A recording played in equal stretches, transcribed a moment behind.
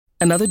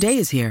Another day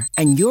is here,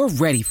 and you're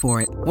ready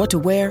for it. What to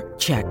wear?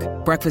 Check.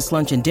 Breakfast,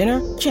 lunch, and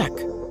dinner? Check.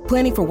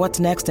 Planning for what's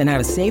next and how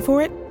to save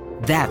for it?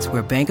 That's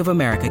where Bank of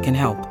America can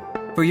help.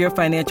 For your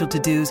financial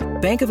to-dos,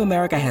 Bank of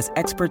America has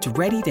experts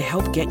ready to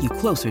help get you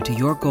closer to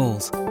your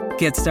goals.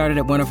 Get started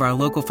at one of our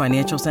local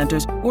financial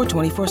centers or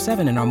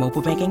 24/7 in our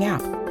mobile banking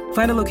app.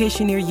 Find a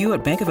location near you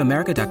at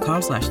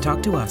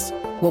bankofamerica.com/talktous.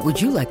 What would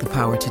you like the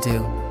power to do?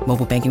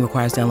 Mobile banking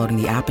requires downloading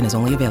the app and is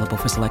only available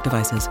for select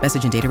devices.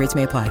 Message and data rates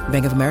may apply.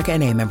 Bank of America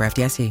N.A., member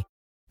FDIC.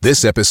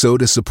 This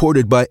episode is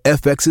supported by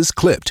FX's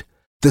Clipped,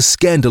 the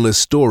scandalous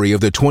story of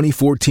the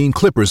 2014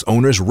 Clippers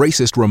owner's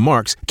racist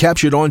remarks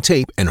captured on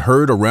tape and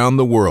heard around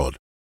the world.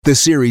 The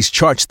series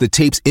charts the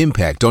tape's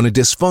impact on a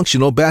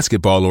dysfunctional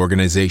basketball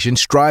organization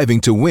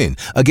striving to win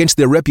against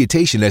their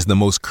reputation as the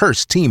most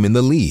cursed team in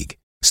the league.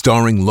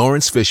 Starring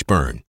Lawrence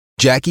Fishburne,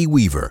 Jackie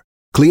Weaver,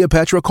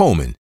 Cleopatra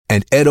Coleman,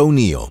 and Ed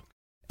O'Neill.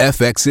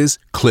 FX's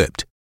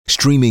Clipped,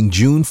 streaming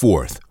June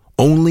 4th,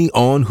 only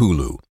on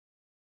Hulu.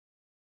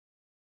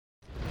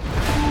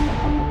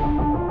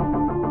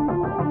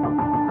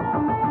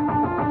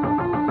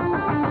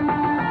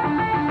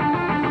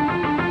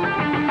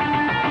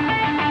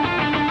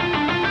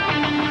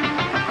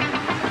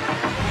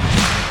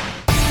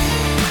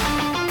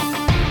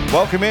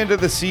 Welcome into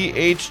the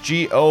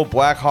CHGO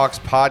Blackhawks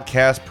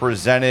podcast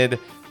presented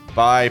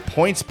by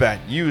PointsBet.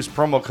 Use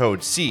promo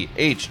code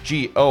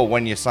CHGO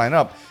when you sign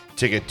up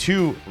to get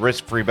 2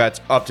 risk-free bets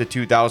up to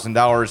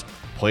 $2,000.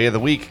 Play of the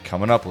week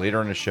coming up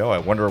later in the show. I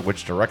wonder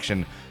which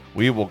direction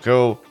we will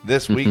go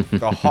this week.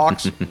 The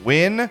Hawks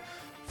win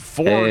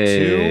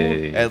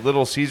 4-2 at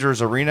Little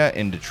Caesars Arena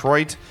in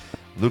Detroit.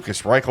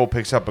 Lukas Reichel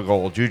picks up a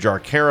goal. Jujhar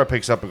Khaira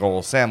picks up a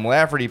goal. Sam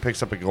Lafferty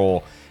picks up a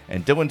goal.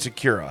 And Dylan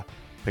Sikura.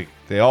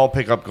 They all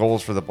pick up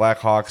goals for the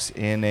Blackhawks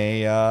in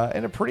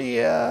a pretty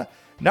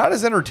not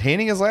as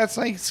entertaining as last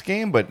night's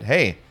game, but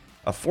hey,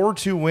 a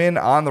 4-2 win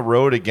on the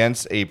road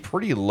against a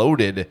pretty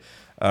loaded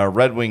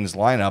Red Wings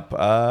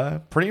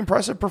lineup. Pretty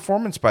impressive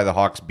performance by the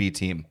Hawks B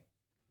team.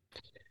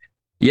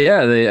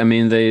 Yeah,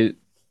 the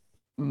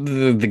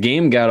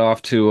game got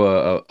off to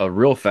a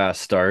real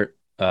fast start.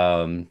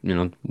 What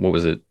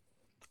was it?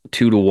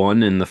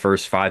 2-1 in the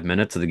first 5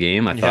 minutes of the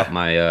game. I thought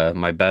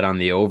my bet on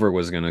the over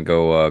was going to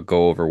go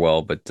over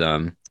well, but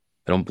I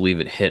don't believe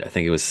it hit. I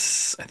think it was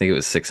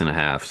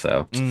 6.5.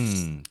 So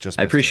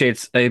I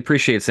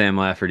appreciate Sam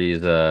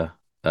Lafferty's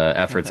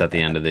efforts at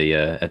the end of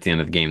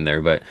the game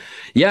there. But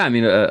yeah, I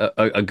mean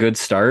a good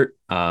start.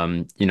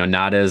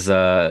 Not as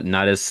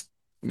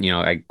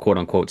I quote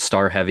unquote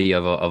star heavy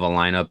of a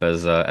lineup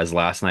as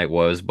last night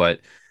was, but.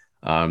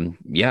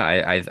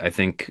 I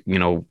think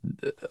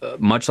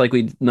much like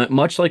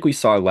we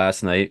saw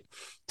last night,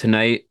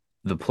 tonight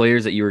the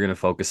players that you were going to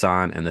focus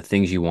on and the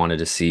things you wanted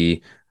to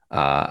see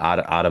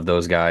out of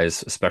those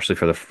guys, especially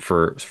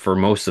for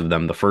most of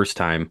them the first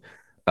time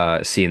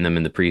seeing them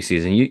in the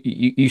preseason,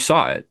 you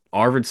saw it.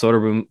 Arvid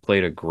Soderblom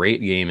played a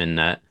great game in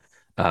net.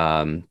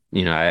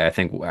 I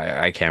think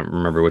I can't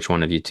remember which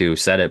one of you two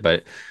said it,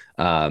 but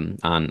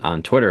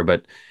on Twitter,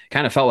 but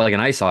kind of felt like an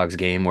Ice Hogs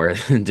game where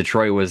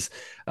Detroit was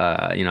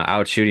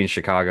out shooting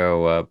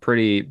Chicago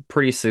pretty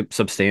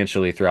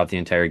substantially throughout the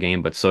entire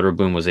game, but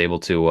Soderblom was able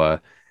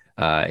to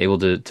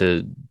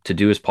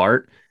do his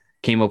part.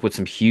 Came up with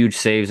some huge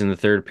saves in the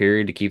third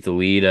period to keep the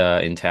lead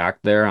intact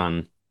there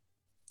on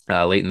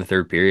late in the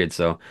third period.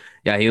 So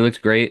yeah, he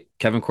looked great.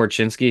 Kevin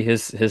Korchinski,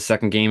 his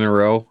second game in a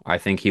row, I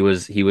think he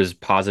was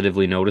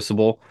positively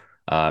noticeable.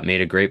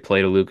 Made a great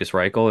play to Lukas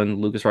Reichel, and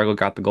Lukas Reichel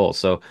got the goal.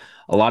 So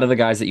a lot of the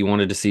guys that you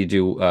wanted to see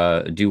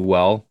do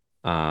well,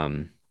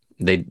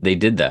 they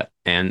did that,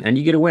 and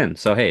you get a win.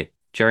 So hey,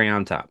 cherry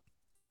on top.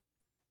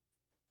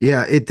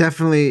 Yeah, it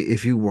definitely.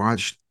 If you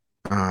watched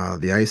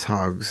the Ice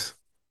Hogs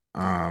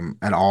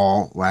at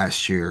all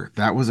last year,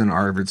 that was an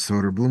Arvid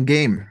Soderblom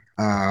game.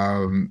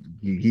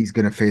 He's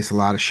going to face a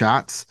lot of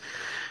shots.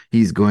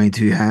 He's going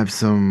to have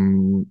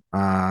some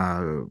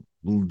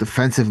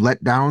defensive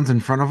letdowns in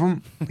front of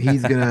him.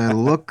 He's gonna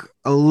look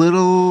a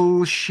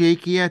little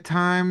shaky at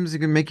times. He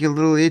can make you a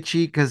little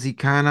itchy because he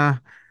kind of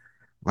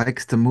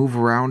likes to move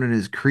around in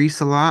his crease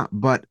a lot.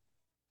 But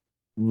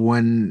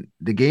when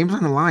the game's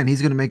on the line,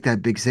 he's gonna make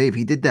that big save.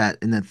 He did that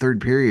in the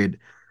third period.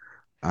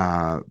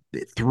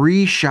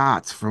 3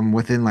 shots from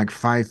within like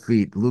 5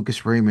 feet.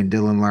 Lucas Raymond,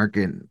 Dylan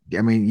Larkin.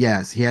 I mean,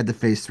 yes, he had to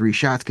face 3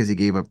 shots because he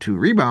gave up 2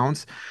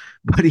 rebounds,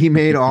 but he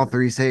made all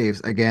 3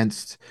 saves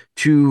against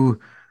 2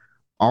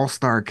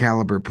 all-star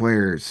caliber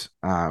players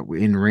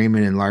in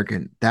Raymond and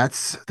Larkin.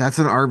 That's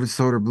an Arvid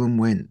Soderblom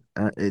win.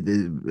 I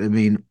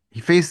mean, he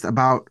faced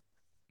about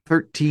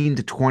 13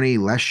 to 20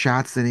 less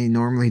shots than he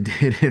normally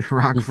did in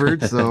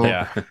Rockford, so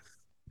Yeah.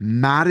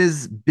 not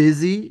as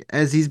busy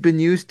as he's been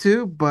used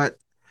to, but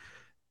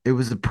it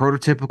was a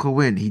prototypical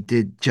win. He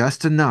did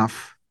just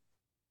enough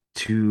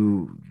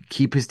to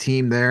keep his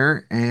team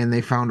there, and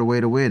they found a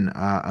way to win.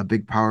 A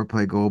big power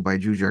play goal by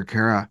Jujhar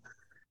Khaira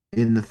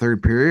in the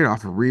third period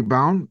off a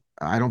rebound.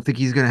 I don't think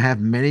he's going to have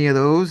many of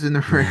those in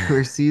the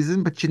regular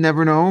season, but you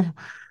never know.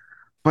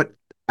 But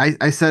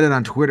I said it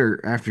on Twitter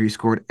after he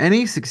scored.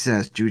 Any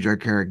success Jujhar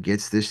Khaira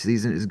gets this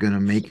season is going to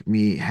make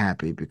me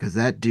happy because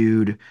that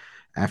dude,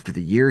 after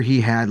the year he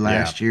had Yeah.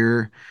 last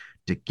year,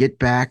 to get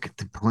back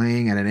to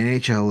playing at an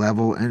NHL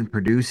level and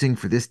producing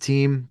for this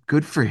team,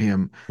 good for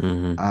him.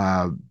 Hmm.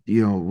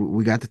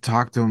 We got to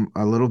talk to him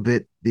a little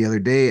bit the other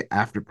day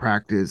after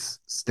practice.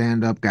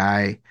 Stand-up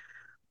guy,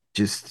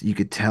 just you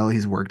could tell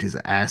he's worked his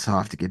ass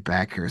off to get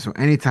back here. So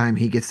anytime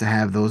he gets to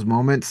have those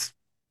moments,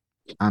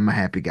 I'm a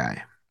happy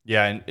guy.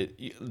 Yeah, and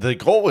the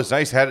goal was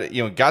nice. Had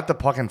got the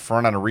puck in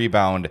front on a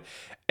rebound,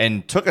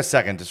 and took a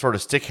second to sort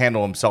of stick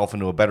handle himself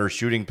into a better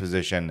shooting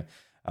position.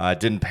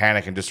 Didn't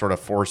panic and just sort of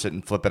force it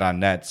and flip it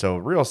on net. So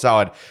real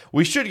solid.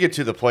 We should get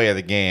to the play of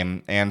the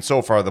game, and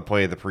so far the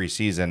play of the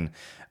preseason.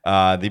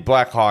 The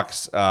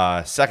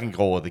Blackhawks' second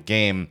goal of the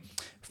game.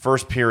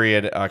 First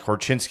period,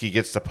 Korchinski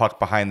gets the puck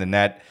behind the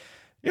net.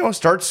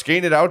 Starts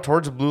skating it out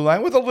towards the blue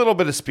line with a little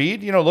bit of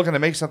speed. Looking to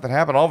make something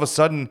happen. All of a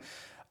sudden,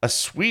 a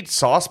sweet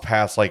sauce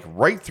pass, like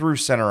right through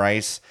center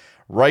ice.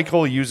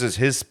 Reichel uses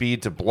his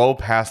speed to blow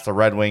past the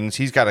Red Wings.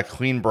 He's got a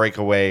clean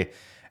breakaway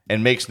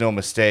and makes no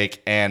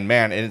mistake. And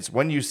man, it's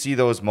when you see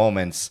those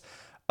moments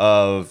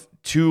of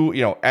two,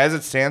 as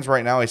it stands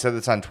right now, I said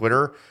this on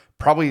Twitter,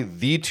 probably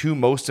the two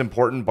most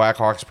important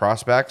Blackhawks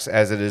prospects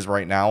as it is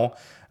right now,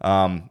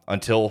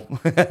 until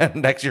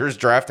next year's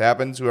draft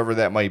happens, whoever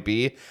that might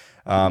be.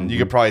 You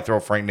could probably throw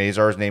Frank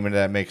Nazar's name into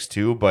that mix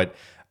too, but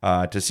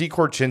to see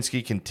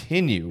Korchinski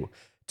continue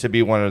to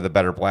be one of the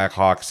better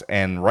Blackhawks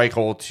and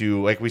Reichel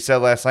to, like we said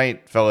last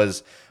night,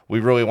 fellas,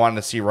 we really wanted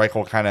to see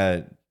Reichel kind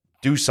of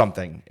do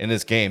something in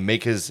this game,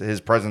 make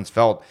his presence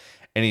felt,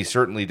 and he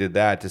certainly did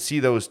that. To see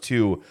those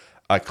two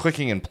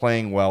clicking and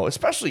playing well,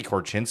 especially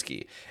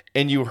Korchinski,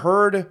 and you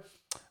heard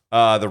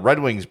the Red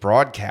Wings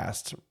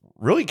broadcast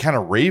really kind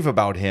of rave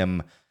about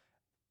him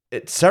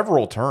at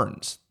several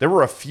turns. There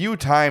were a few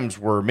times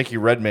where Mickey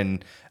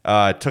Redmond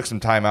took some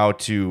time out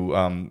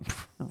to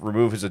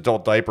remove his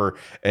adult diaper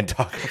and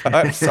talk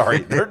about, I'm sorry,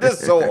 they're just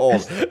so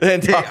old.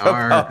 And They talk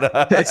are.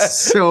 about, It's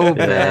so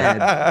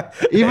bad.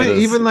 Even It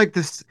is. even like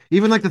this,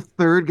 even like the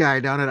third guy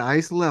down at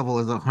ice level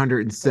is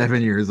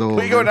 107 years old.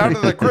 we go down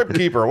to the crib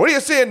keeper. What are you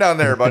seeing down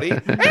there, buddy?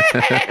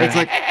 It's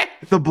like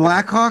the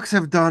Blackhawks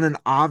have done an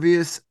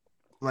obvious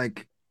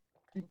like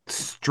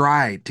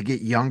stride to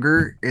get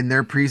younger in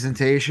their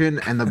presentation,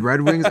 and the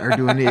Red Wings are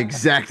doing the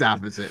exact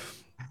opposite.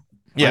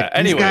 Yeah, Like,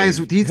 anyway.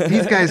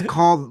 these guys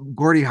called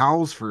Gordie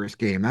Howe's first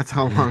game. That's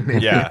how long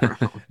they've Yeah. been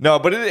around. No,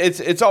 but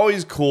it's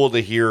always cool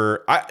to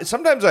hear.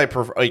 Sometimes I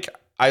prefer,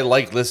 I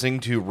like listening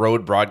to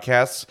road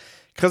broadcasts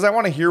because I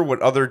want to hear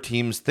what other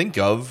teams think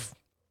of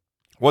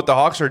what the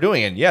Hawks are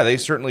doing. And yeah, they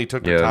certainly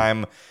took the Yeah.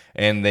 time,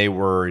 and they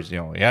were,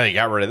 they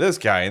got rid of this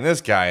guy,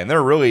 and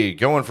they're really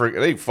going for,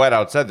 they flat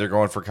out said they're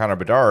going for Connor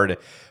Bedard.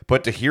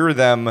 But to hear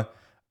them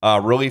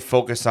really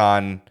focus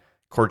on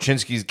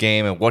Korchinski's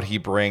game and what he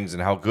brings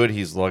and how good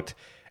he's looked,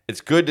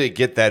 it's good to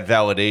get that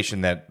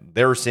validation that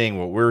they're seeing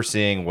what we're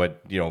seeing,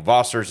 what,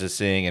 Vossers is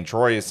seeing and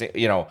Troy is seeing.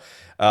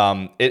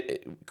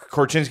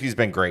 Korchinski's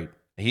been great.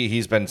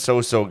 He's been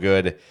so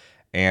good,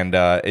 and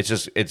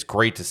it's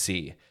great to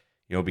see.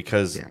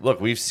 Because Yeah. look,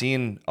 we've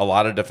seen a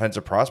lot of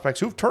defensive prospects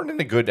who've turned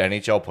into good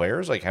NHL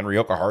players, like Henry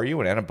Okaharu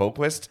and Anna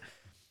Boquist.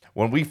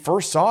 When we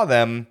first saw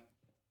them,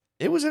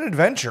 it was an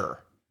adventure.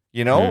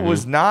 It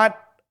was not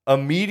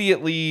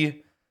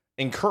immediately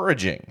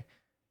encouraging.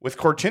 With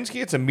Korchinski,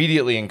 it's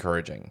immediately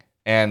encouraging,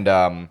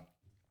 and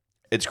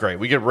it's great.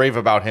 We could rave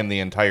about him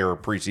the entire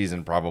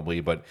preseason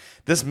probably, but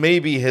this may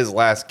be his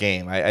last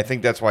game. I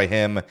think that's why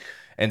him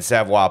and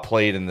Savoie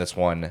played in this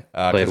one,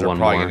 because Played they're one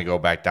probably more. going to go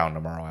back down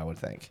tomorrow, I would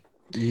think.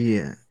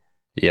 Yeah.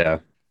 Yeah.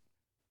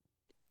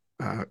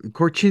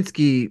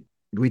 Korchinski,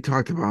 we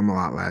talked about him a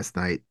lot last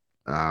night.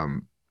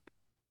 Man,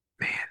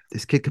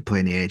 this kid could play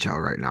in the AHL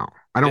right now.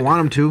 I don't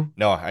want him to,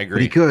 No, I but he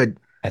agree. could.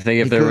 I think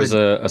if He there was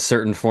could. a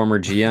certain former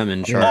GM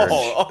in charge,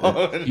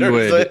 he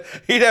would.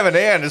 He'd have an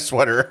A on his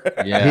sweater.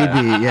 Yeah.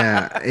 He'd be,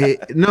 yeah.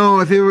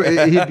 No, if it were,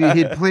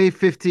 he'd play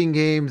 15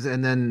 games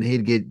and then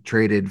he'd get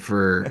traded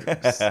for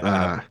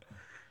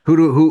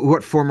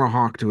what former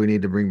Hawk do we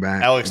need to bring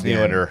back? Alex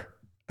again? Nylander.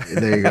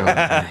 There you go.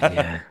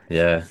 Yeah.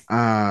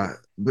 Yeah.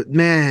 But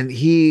man,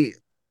 He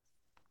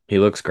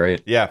looks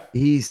great. Yeah.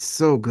 he's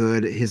so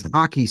good. His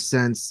hockey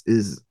sense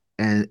is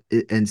and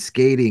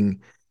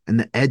skating and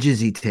the edges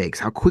he takes,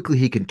 how quickly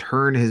he can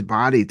turn his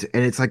body to,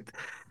 and it's like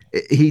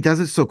he does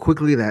it so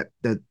quickly that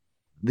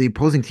the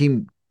opposing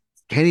team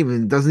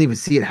doesn't even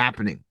see it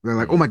happening. They're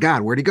like, "Oh my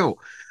God, where'd he go?"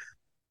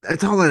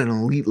 That's all at an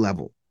elite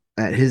level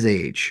at his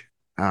age.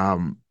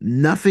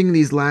 Nothing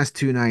these last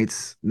two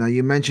nights. Now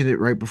you mentioned it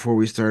right before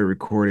we started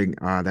recording.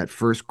 That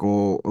first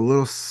goal, a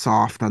little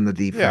soft on the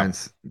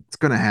defense. It's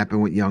going to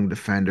happen with young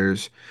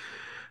defenders.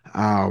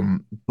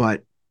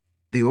 But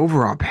the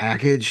overall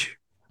package,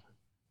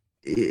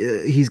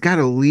 he's got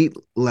elite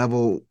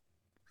level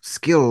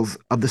skills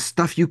of the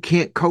stuff you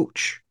can't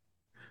coach,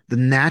 the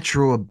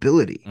natural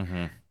ability.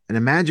 Mm-hmm. And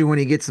imagine when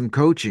he gets some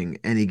coaching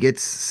and he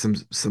gets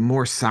some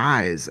more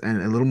size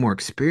and a little more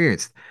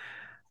experience.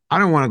 I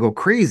don't want to go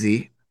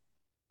crazy,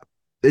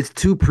 it's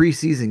 2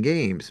 preseason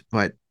games,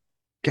 but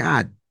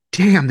God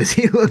damn, does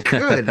he look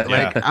good? Yeah.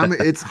 Like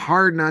it's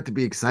hard not to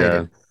be Yeah.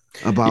 excited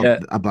about Yeah.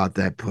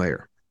 that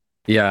player.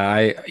 Yeah,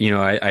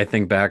 I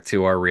think back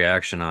to our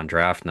reaction on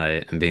draft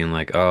night and being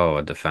like, "Oh,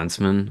 a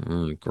defenseman?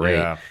 Oh, great."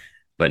 Yeah.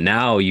 But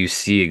now you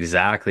see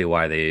exactly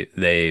why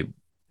they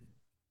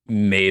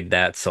made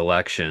that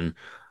selection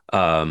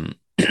um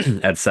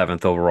at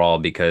seventh overall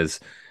because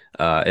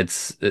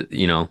it's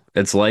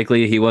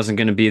likely he wasn't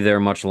going to be there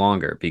much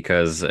longer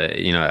because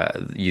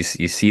you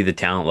see the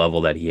talent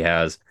level that he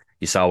has.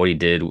 You saw what he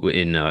did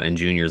in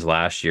juniors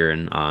last year,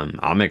 and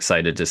I'm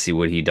excited to see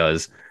what he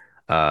does.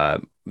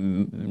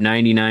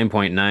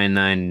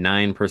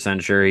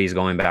 99.999% sure he's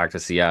going back to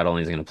Seattle and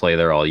he's going to play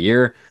there all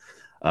year.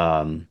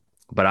 Um,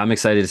 but I'm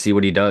excited to see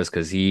what he does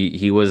because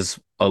he was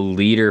a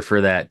leader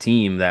for that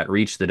team that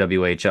reached the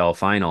WHL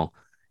final,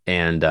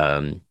 and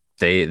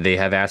they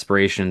have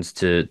aspirations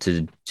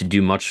to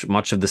do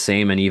much of the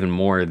same and even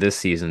more this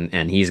season.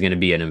 And he's going to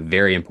be a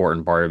very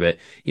important part of it.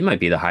 He might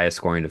be the highest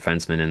scoring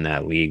defenseman in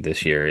that league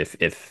this year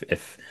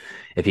if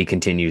he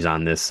continues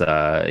on this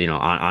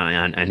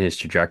on his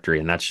trajectory.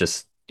 And that's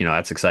just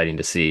that's exciting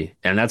to see,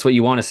 and that's what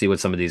you want to see with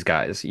some of these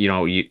guys.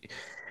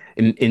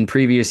 In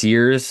previous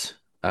years,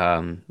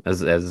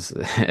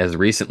 as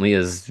recently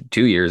as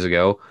 2 years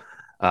ago,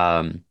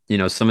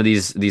 some of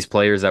these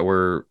players that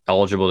were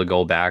eligible to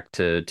go back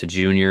to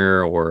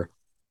junior or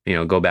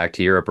go back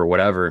to Europe or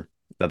whatever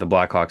that the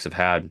Blackhawks have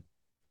had,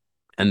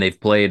 and they've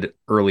played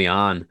early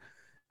on,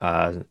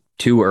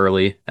 too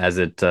early as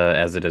it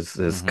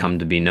has Hmm. come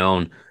to be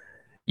known.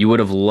 You would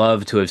have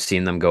loved to have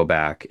seen them go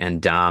back and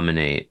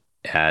dominate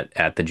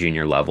at the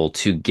junior level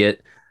to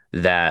get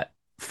that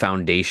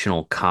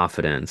foundational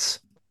confidence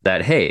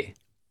that, hey,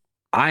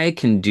 I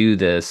can do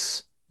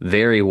this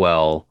very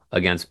well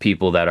against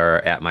people that are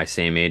at my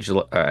same age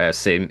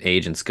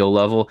and skill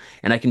level,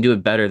 and I can do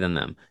it better than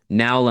them.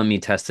 Now let me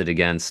test it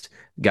against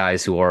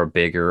guys who are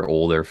bigger,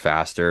 older,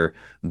 faster,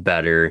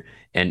 better,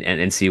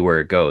 and see where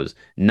it goes.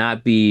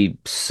 Not be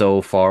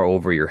so far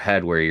over your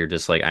head where you're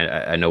just like,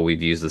 I know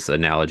we've used this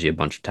analogy a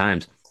bunch of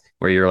times,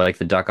 where you're like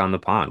the duck on the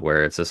pond,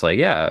 where it's just like,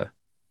 yeah,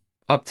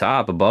 up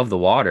top above the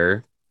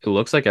water, it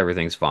looks like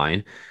everything's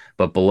fine,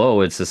 but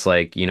below it's just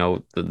like,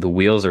 the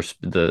wheels are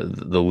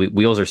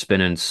wheels are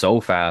spinning so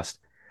fast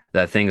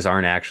that things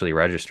aren't actually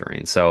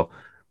registering. So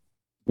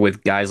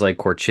with guys like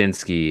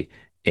Korchinski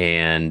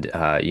and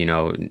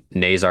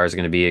Nazar is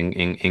going to be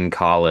in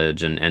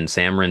college, and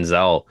Sam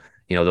Renzel,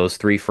 those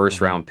three first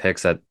Hmm. round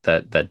picks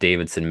that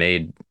Davidson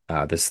made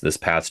this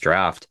past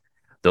draft,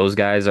 those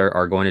guys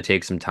are going to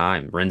take some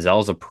time.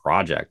 Renzel's a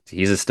project.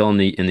 He's still in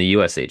the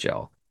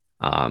USHL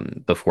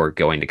before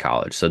going to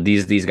college. So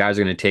these guys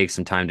are going to take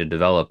some time to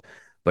develop.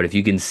 But if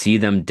you can see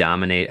them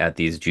dominate at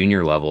these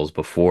junior levels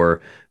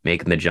before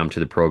making the jump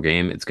to the pro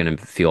game, it's going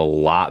to feel a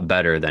lot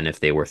better than if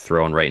they were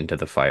thrown right into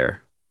the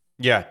fire.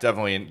 Yeah,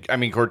 definitely. And I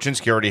mean,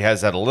 Korchinski already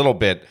has that a little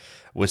bit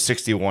with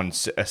 61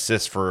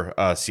 assists for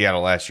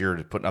Seattle last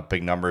year, putting up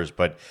big numbers.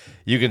 But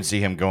you can see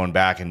him going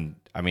back, and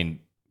I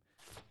mean,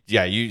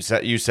 yeah, you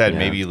said Yeah.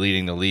 maybe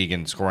leading the league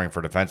in scoring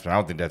for defensemen. I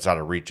don't think that's out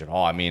of reach at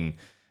all. I mean,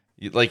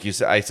 like you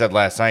said, I said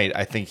last night,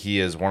 I think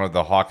he is one of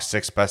the Hawks'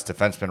 6 best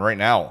defensemen right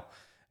now.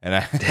 And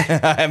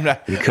I'm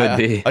not. He could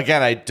be.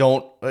 Again, I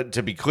don't.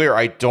 To be clear,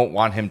 I don't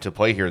want him to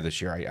play here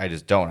this year. I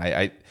just don't.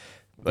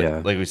 But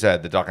Yeah. like we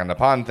said, the duck on the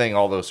pond thing,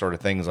 all those sort of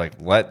things. Like,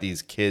 let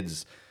these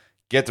kids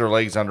get their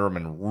legs under them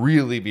and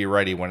really be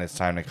ready when it's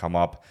time to come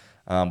up.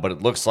 But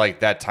it looks like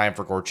that time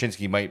for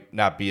Korchinski might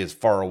not be as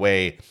far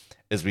away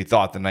as we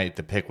thought the night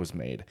the pick was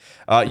made.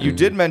 You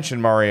did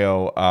mention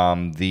Mario,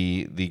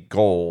 the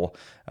goal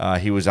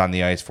he was on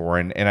the ice for,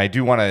 and I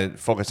do want to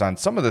focus on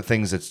some of the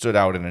things that stood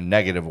out in a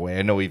negative way.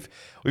 I know we've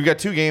got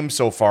 2 games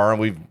so far,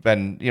 and we've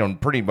been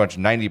pretty much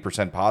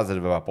 90%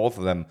 positive about both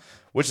of them,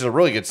 which is a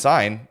really good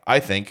sign, I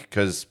think,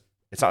 because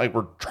it's not like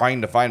we're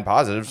trying to find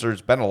positives.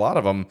 There's been a lot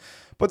of them,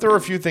 but there were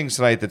a few things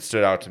tonight that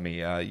stood out to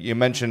me. You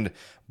mentioned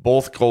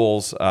both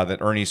goals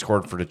that Ernie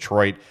scored for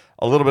Detroit.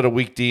 A little bit of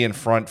weak D in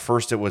front.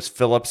 First, it was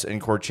Phillips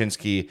and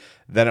Korchinski.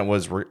 Then it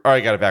was, I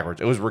got it backwards.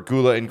 It was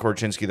Regula and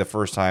Korchinski the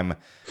first time.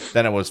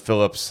 Then it was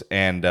Phillips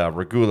and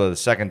Regula the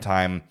second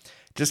time.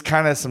 Just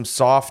kind of some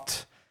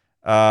soft,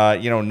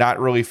 not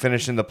really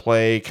finishing the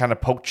play, kind of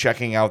poke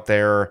checking out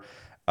there.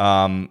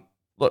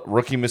 Look,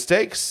 rookie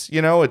mistakes.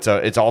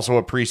 It's also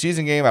a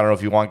preseason game. I don't know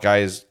if you want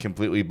guys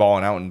completely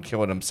balling out and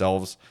killing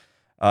themselves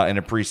in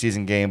a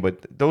preseason game,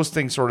 but those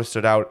things sort of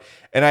stood out.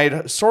 And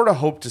I'd sort of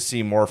hoped to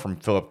see more from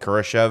Philip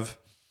Kurashev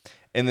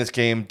in this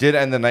game. Did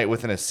end the night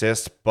with an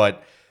assist,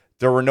 but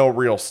there were no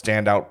real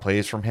standout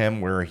plays from him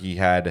where he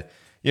had,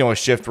 a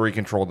shift where he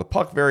controlled the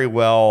puck very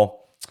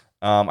well.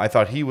 I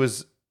thought he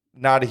was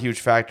not a huge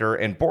factor.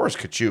 And Boris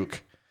Kachuk,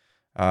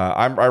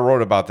 I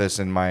wrote about this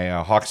in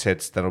my Hawks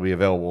hits that'll be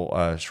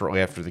available shortly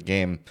after the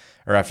game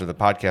or after the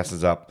podcast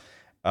is up.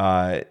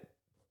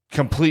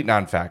 Complete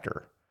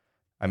non-factor.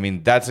 I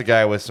mean, that's a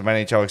guy with some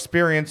NHL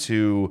experience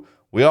who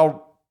we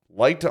all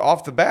liked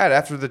off the bat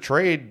after the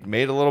trade,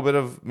 made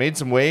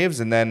some waves,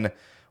 and then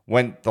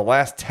went the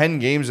last 10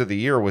 games of the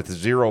year with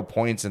 0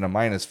 points and a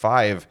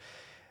 -5.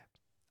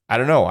 I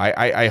don't know.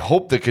 I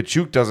hope that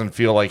Kachuk doesn't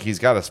feel like he's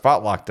got a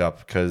spot locked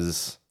up,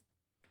 because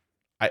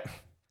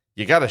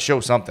you got to show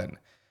something.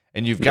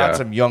 And you've got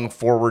some young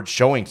forwards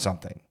showing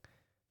something.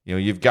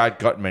 You've got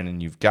Gutman,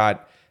 and you've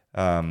got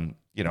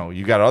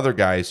you've got other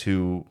guys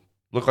who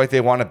look like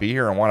they want to be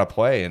here and want to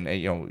play. And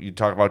you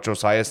talk about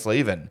Josiah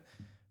Slavin,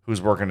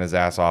 who's working his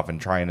ass off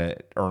and trying to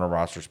earn a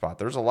roster spot.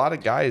 There's a lot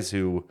of guys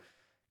who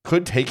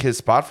could take his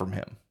spot from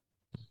him.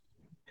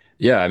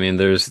 Yeah, I mean,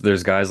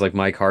 there's guys like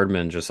Mike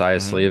Hardman, Josiah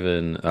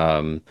Slavin.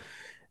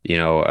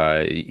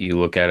 You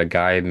look at a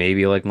guy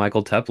maybe like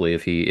Michael Tepley,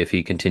 if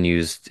he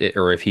continues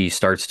or if he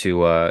starts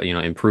to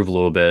improve a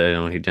little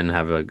bit. He didn't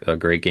have a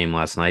great game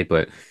last night,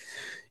 but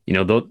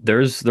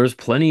there's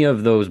plenty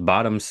of those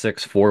bottom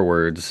six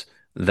forwards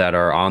that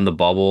are on the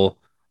bubble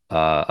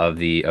of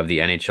the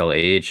NHL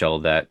AHL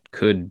that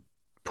could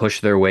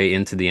push their way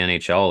into the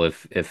NHL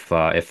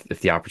if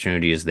the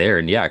opportunity is there.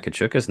 And yeah,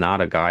 Kachuk is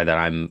not a guy that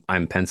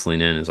I'm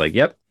penciling in as like,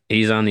 yep,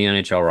 he's on the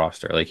NHL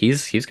roster. Like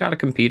he's got to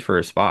compete for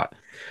a spot.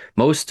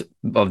 Most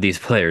of these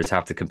players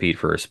have to compete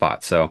for a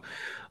spot. So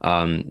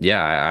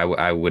yeah,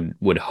 I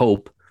would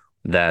hope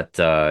that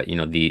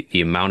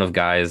the amount of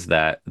guys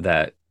that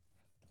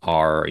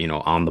are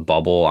on the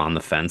bubble, on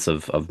the fence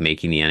of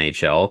making the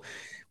NHL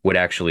would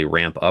actually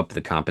ramp up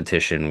the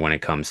competition when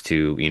it comes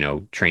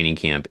to training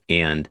camp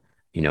and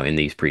in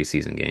these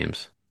preseason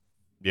games.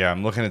 Yeah,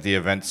 I'm looking at the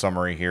event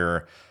summary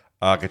here.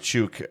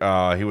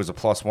 Kachuk, he was a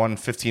 +1,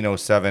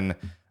 1507,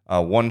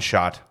 one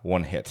shot,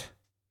 one hit.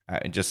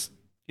 And just,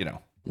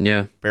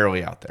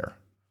 barely out there.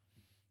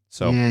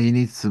 So yeah,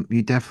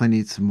 you definitely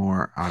need some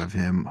more out of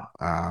him.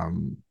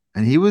 And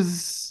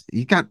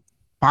he got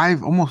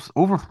almost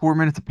over 4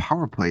 minutes of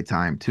power play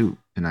time too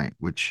tonight,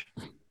 which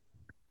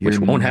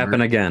won't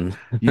happen again.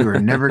 You are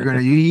never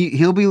gonna. He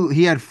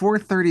had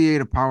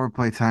 4:38 of power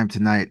play time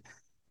tonight.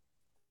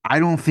 I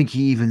don't think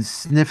he even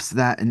sniffs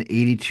that in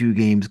 82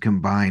 games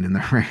combined in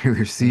the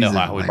regular season.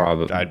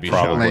 No, I'd be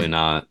probably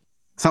not.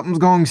 Something's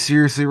going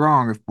seriously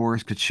wrong if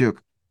Boris Kachuk,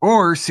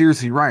 or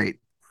seriously right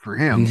for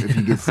him if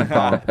he gets some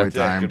power play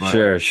time.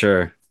 But,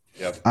 sure.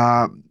 Yep.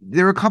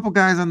 There were a couple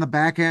guys on the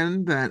back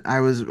end that I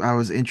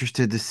was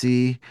interested to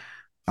see.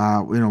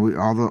 All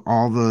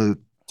the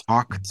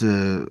talk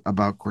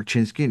about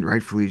Korchinski, and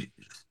rightfully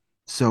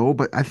so,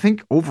 but I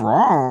think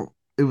overall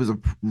it was a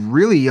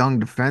really young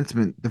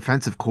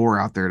defensive core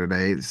out there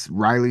today. It's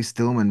Riley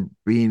Stillman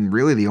being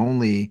really the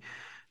only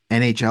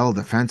NHL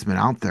defenseman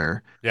out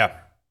there. Yeah.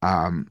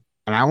 And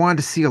I wanted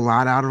to see a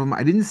lot out of him.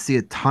 I didn't see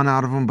a ton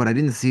out of him, but I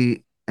didn't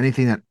see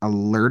anything that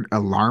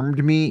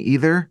alarmed me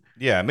either.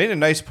 Yeah, made a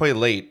nice play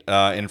late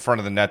in front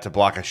of the net to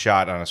block a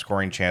shot on a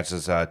scoring chance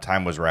as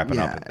time was wrapping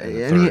up.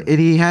 And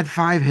he had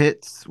 5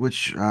 hits,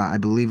 which I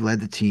believe led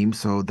the team.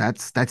 So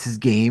that's his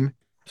game.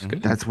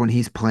 That's when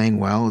he's playing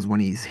well, is when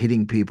he's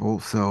hitting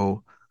people.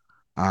 So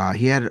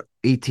he had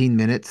 18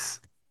 minutes.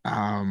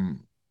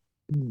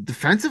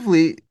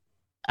 Defensively,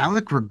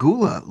 Alec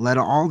Regula led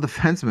all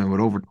defensemen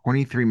with over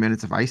 23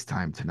 minutes of ice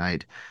time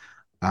tonight.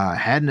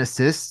 Had an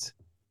assist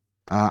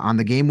on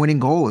the game-winning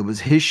goal. It was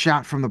his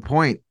shot from the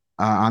point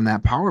on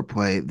that power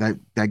play that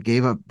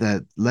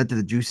led to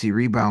the juicy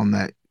rebound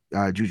that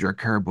Jujhar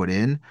Khaira put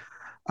in.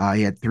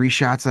 He had 3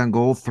 shots on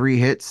goal, 3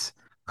 hits,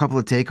 a couple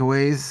of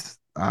takeaways,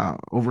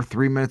 over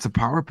 3 minutes of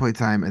power play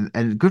time,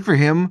 and good for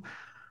him.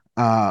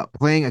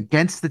 Playing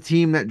against the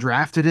team that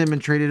drafted him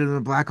and traded him to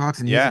the Blackhawks,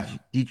 and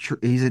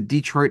he's a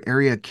Detroit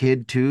area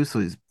kid too, so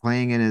he's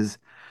playing in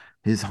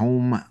his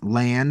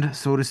homeland,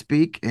 so to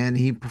speak, and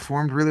he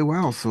performed really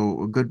well.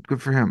 So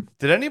good for him.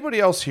 Did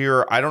anybody else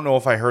hear? I don't know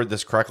if I heard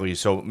this correctly,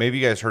 so maybe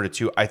you guys heard it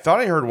too. I thought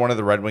I heard one of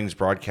the Red Wings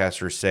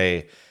broadcasters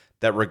say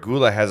that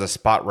Regula has a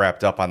spot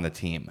wrapped up on the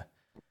team.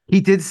 He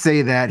did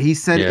say that. He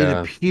said it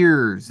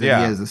appears that he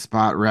has a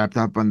spot wrapped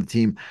up on the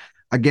team.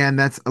 Again,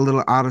 that's a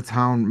little out of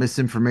town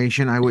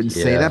misinformation. I wouldn't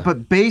say that,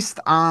 but based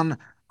on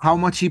how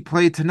much he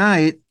played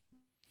tonight,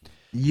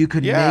 you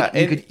could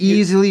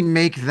easily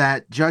make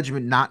that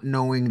judgment, not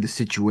knowing the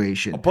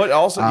situation. But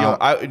also,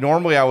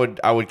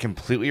 I would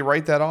completely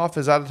write that off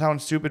as out of town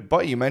stupid.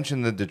 But you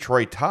mentioned the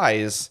Detroit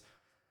ties.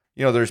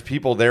 There's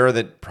people there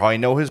that probably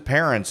know his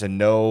parents and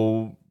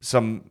know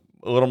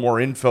a little more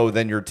info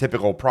than your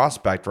typical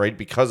prospect, right?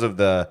 Because of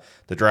the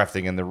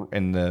drafting and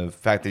the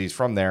fact that he's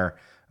from there.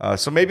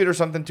 So maybe there's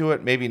something to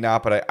it, maybe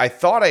not. But I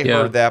thought I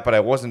heard that, but I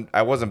wasn't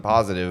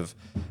positive.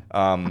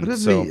 Out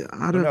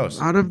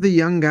of the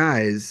young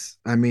guys,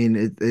 I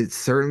mean, it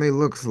certainly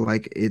looks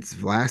like it's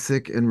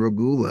Vlasic and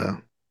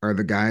Regula are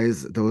the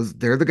guys.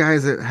 They're the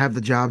guys that have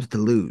the jobs to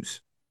lose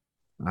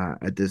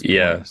at this point.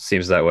 Yeah,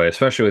 seems that way,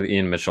 especially with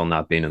Ian Mitchell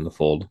not being in the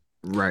fold.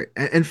 Right.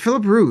 And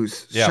Philip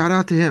Ruse, shout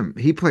out to him.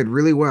 He played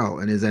really well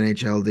in his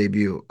NHL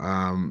debut.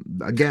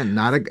 Again,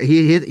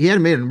 he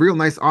had made a real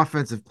nice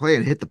offensive play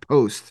and hit the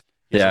post.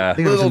 Yeah, I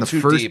think it was in the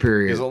first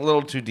period. He was a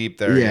little too deep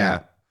there.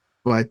 Yeah.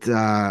 But he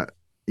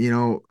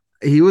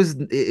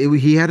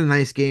had a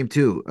nice game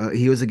too.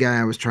 He was a guy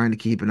I was trying to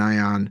keep an eye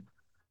on.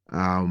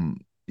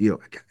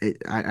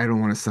 I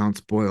don't want to sound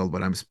spoiled,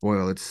 but I'm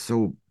spoiled. It's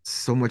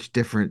so much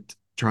different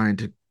trying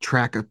to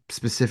track a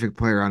specific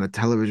player on a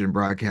television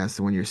broadcast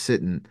than when you're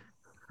sitting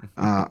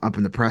up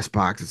in the press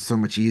box. It's so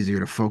much easier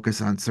to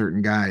focus on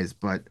certain guys,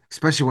 but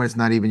especially when it's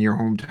not even your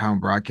hometown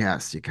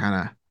broadcast, you kind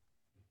of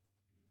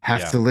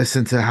have Yeah. to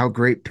listen to how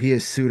great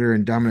Pius Suter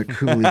and Dominic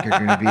Kubelik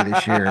are going to be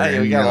this year. Yeah, we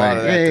And got you're a lot like,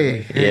 of that hey,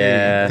 today. hey,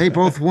 Yeah. they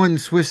both won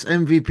Swiss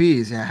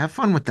MVPs. Yeah, have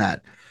fun with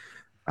that.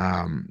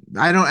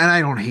 I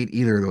don't hate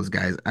either of those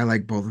guys. I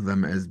like both of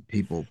them as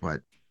people,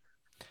 but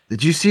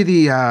did you see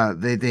they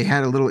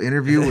had a little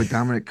interview with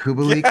Dominic Yeah,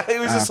 Kubelik it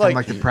was just from like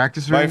like the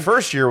practice my room?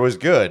 first year was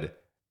good,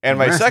 and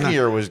my That's second not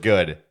year was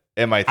good,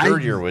 and my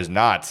third year I was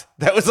not.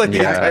 That was like the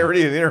Yeah.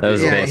 entirety of the That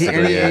was interview. Yeah,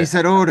 basically he it.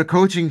 said, "Oh, the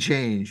coaching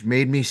change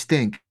made me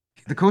stink."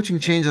 The coaching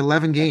changed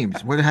 11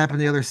 games. What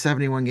happened the other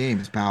 71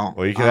 games, pal?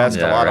 Well, you could ask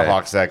a Yeah, lot of right.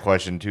 Hawks that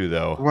question too,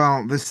 though.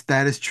 Well, this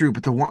that is true,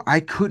 but the one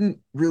I couldn't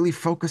really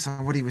focus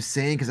on what he was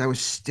saying because I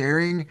was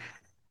staring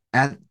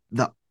at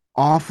the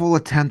awful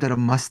attempt at a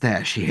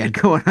mustache he had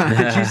going on.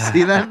 Did you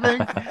see that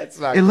thing? It's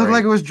not It looked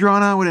like great. it was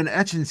drawn on with an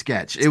etch and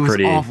sketch. It It's was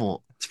pretty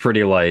awful. it's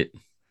pretty light.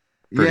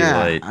 Pretty Yeah,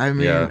 light. I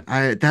Yeah.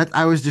 mean,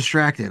 I was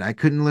distracted. I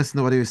couldn't listen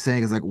to what he was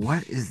saying. It's like,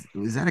 what is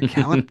that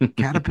a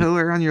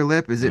caterpillar on your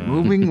lip? Is it Mm.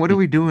 moving? What are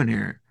we doing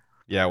here?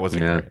 Yeah, it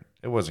wasn't Yeah. great.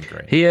 It wasn't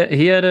great. He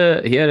had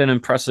an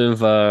impressive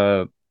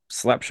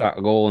slap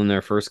shot goal in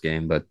their first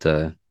game,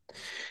 but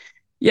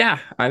yeah,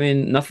 I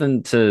mean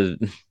nothing to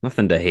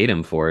hate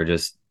him for.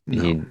 Just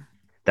No. he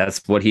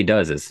that's what he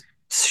does is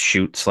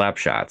shoot slap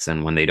shots,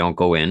 and when they don't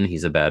go in,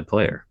 he's a bad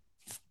player.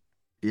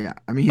 Yeah,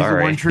 I mean, he's a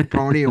Sorry. one-trick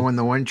pony, and when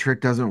the one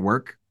trick doesn't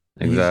work,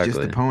 he's just a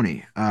Exactly.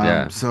 pony.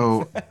 Yeah.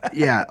 So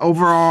yeah,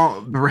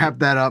 overall, to wrap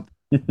that up,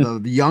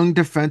 the young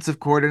defensive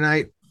core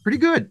tonight, pretty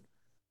good.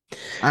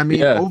 I mean,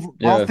 Yeah. all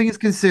Yeah. things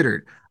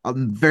considered,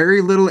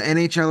 very little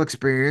NHL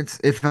experience,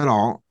 if at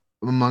all,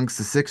 amongst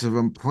the six of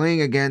them,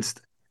 playing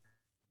against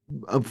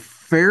a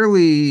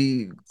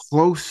fairly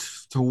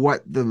close to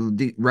what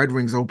the Red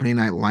Wings opening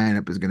night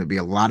lineup is going to be.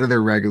 A lot of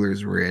their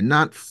regulars were in,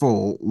 not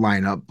full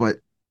lineup, but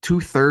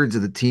two-thirds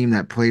of the team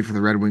that played for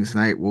the Red Wings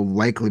tonight will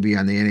likely be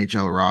on the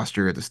NHL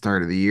roster at the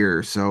start of the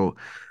year. So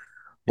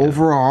Yeah.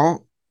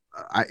 overall,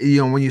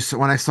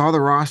 when I saw the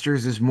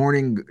rosters this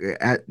morning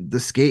at the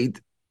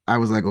skate, I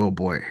was like, oh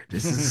boy,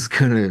 this is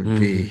gonna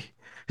be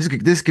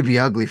this could be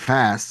ugly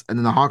fast. And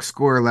then the Hawks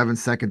score 11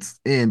 seconds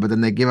in, but then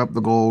they give up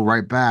the goal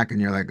right back,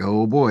 and you're like,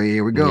 oh boy,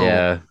 here we go.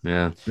 Yeah.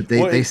 Yeah. But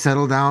Well, they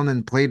settled down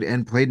and played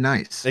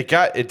nice.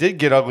 it did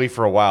get ugly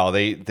for a while.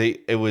 They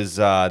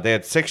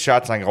had 6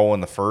 shots on goal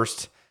in the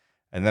first,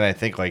 and then I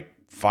think like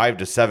 5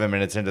 to 7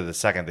 minutes into the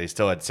second, they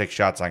still had 6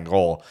 shots on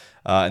goal,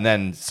 and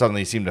then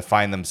suddenly seemed to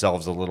find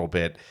themselves a little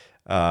bit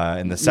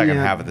in the second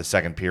Yeah. half of the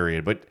second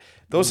period. But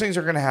those things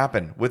are going to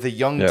happen with a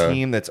young Yeah.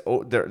 team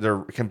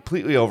they're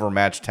completely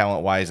overmatched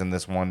talent wise in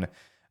this one.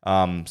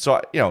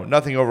 So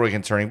nothing overly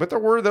concerning, but there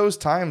were those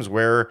times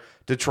where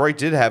Detroit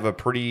did have a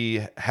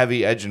pretty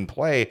heavy edge in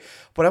play.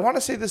 But I want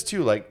to say this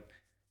too, like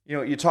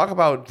you talk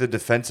about the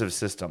defensive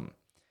system.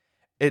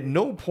 At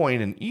no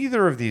point in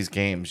either of these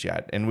games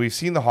yet, and we've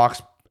seen the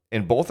Hawks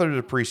in both of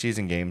the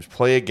preseason games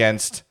play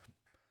against,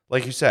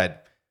 like you said,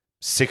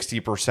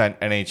 60%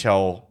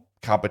 NHL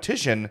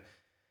competition.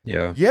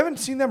 Yeah. You haven't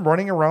seen them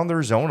running around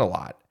their zone a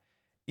lot.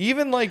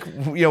 Even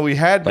we've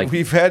had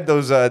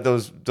those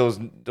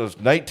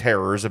night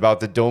terrors about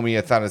the Domi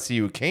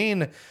Athanasiou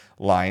Kane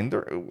line.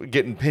 They're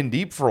getting pinned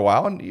deep for a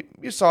while, and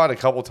you saw it a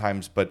couple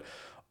times. But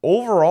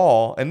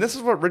overall, and this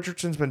is what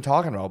Richardson's been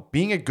talking about,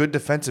 being a good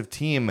defensive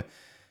team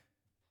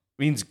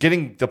means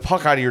getting the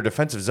puck out of your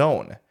defensive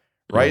zone,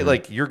 right? Mhm.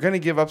 Like you're going to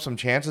give up some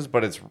chances,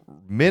 but it's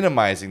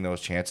minimizing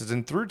those chances.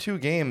 And through 2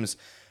 games,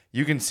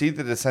 you can see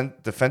the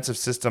defensive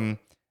system,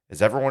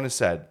 as everyone has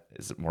said,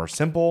 is more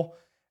simple.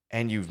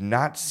 And you've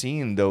not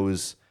seen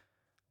those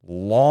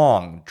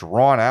long,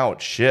 drawn out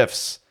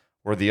shifts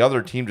where the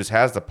other team just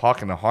has the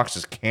puck and the Hawks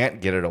just can't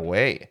get it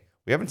away.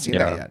 We haven't seen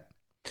that Yeah. yet.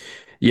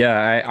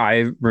 Yeah,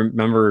 I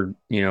remember,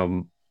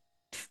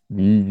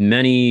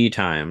 many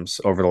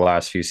times over the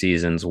last few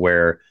seasons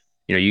where,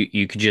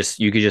 you could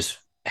just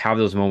have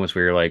those moments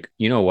where you're like,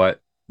 you know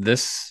what,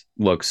 this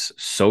looks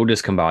so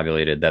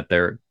discombobulated that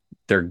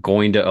they're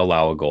going to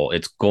allow a goal.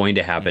 It's going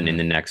to happen in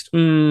the next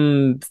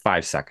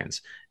 5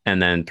 seconds,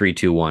 and then 3,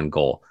 2, 1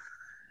 goal.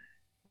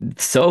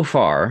 So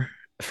far,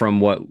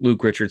 from what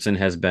Luke Richardson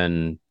has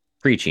been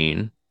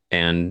preaching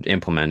and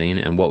implementing,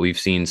 and what we've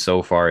seen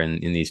so far in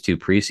these 2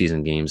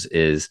 preseason games,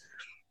 is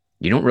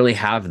you don't really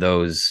have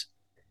those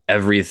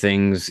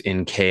everything's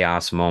in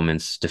chaos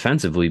moments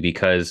defensively,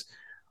 because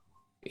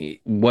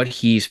what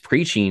he's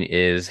preaching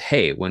is,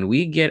 hey, when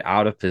we get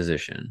out of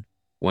position,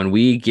 when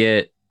we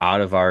get out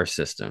of our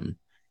system,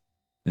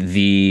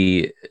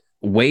 the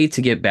way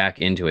to get back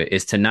into it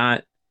is to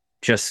not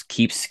just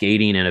keep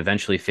skating and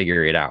eventually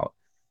figure it out.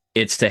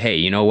 It's to, hey,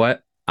 you know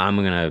what? I'm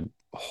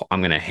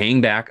gonna hang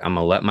back. I'm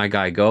gonna let my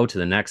guy go to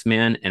the next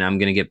man, and I'm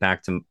gonna get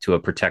back to a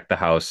protect the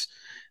house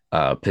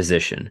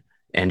position,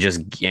 and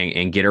just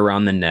and get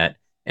around the net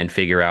and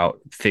figure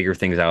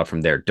things out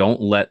from there.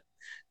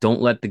 Don't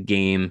let the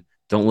game,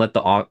 don't let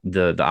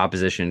the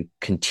opposition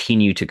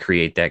continue to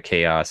create that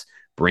chaos.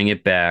 Bring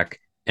it back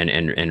and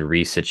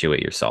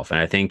resituate yourself. And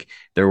I think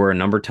there were a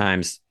number of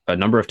times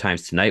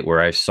tonight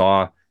where I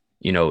saw,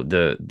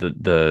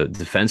 the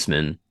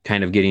defenseman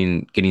kind of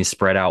getting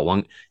spread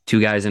out, two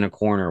guys in a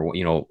corner,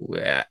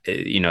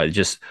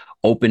 just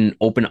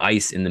open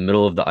ice in the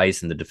middle of the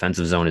ice, and the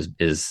defensive zone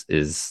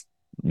is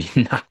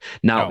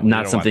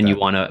not something you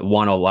want to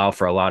allow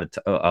for a lot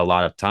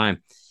of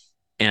time.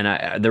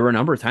 And there were a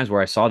number of times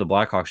where I saw the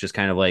Blackhawks just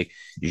kind of like,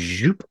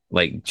 zoop,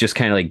 like just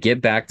kind of like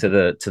get back to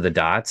the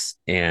dots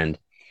and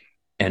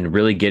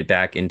really get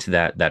back into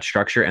that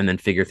structure, and then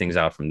figure things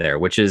out from there,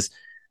 which is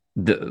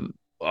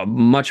a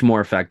much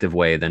more effective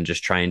way than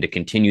just trying to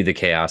continue the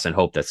chaos and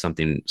hope that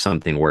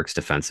something works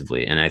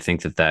defensively. And I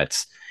think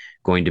that's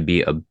going to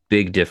be a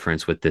big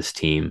difference with this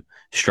team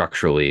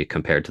structurally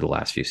compared to the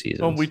last few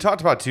seasons. Well, we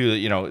talked about too,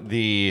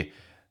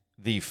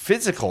 the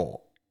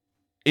physical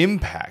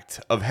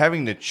impact of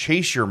having to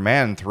chase your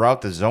man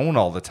throughout the zone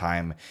all the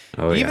time.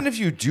 Even if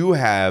you do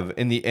have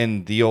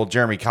in the old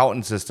Jeremy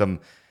Colliton system,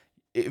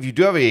 if you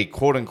do have a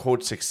quote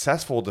unquote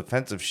successful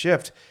defensive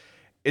shift,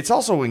 it's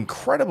also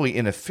incredibly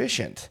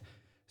inefficient.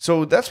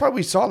 So that's why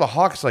we saw the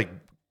Hawks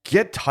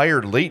get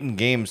tired late in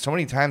games so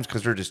many times,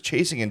 because they're just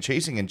chasing and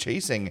chasing and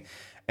chasing.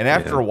 And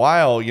after a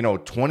while,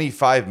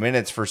 25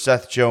 minutes for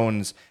Seth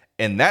Jones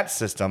in that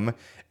system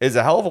is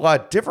a hell of a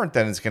lot different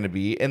than it's going to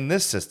be in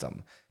this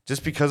system,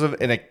 just because of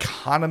an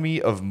economy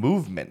of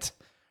movement,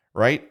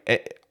 right?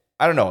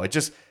 I don't know. It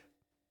just,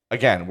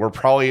 again, we're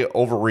probably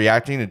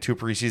overreacting to 2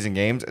 preseason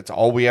games. It's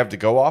all we have to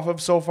go off of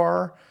so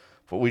far,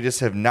 but we just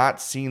have not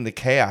seen the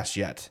chaos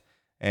yet.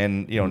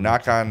 And,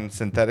 knock on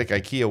synthetic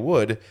IKEA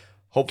wood,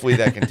 hopefully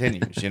that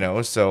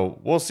continues, so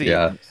we'll see.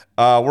 Yeah.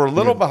 We're a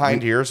little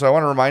behind here, so I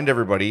want to remind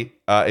everybody,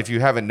 if you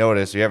haven't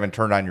noticed, you haven't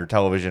turned on your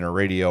television or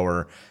radio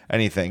or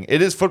anything,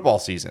 it is football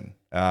season.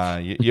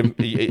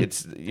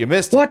 You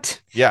missed what?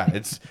 Yeah,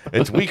 it's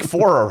week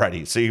 4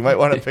 already, so you might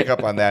want to pick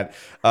up on that.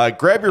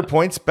 Grab your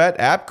PointsBet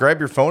app, grab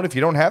your phone. If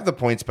you don't have the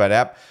PointsBet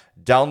app,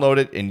 download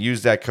it and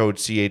use that code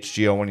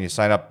CHGO when you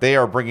sign up. They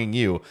are bringing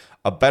you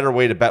a better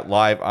way to bet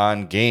live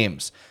on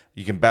games.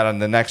 You can bet on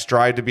the next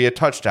drive to be a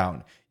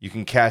touchdown. You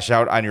can cash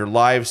out on your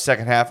live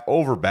second half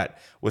over bet.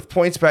 With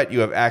PointsBet, you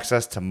have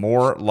access to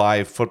more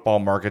live football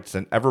markets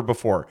than ever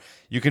before.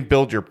 You can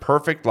build your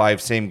perfect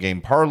live same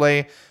game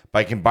parlay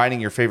by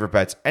combining your favorite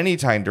bets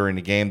anytime during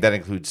the game. That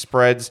includes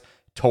spreads,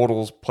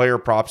 totals, player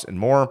props, and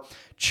more.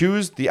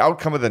 Choose the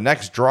outcome of the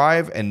next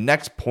drive and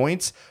next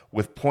points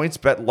with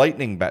PointsBet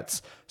Lightning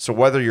Bets. So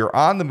whether you're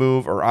on the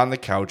move or on the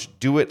couch,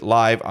 do it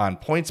live on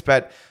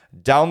PointsBet.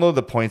 Download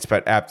the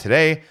PointsBet app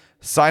today.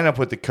 Sign up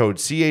with the code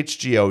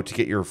CHGO to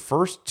get your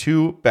first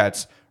 2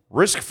 bets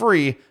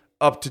risk-free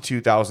up to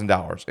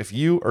 $2,000. If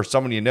you or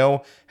someone you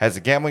know has a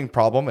gambling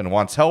problem and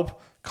wants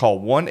help,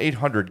 call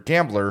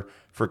 1-800-GAMBLER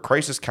for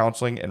crisis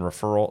counseling and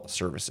referral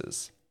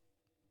services.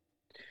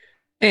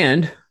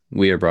 And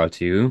we are brought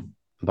to you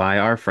by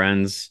our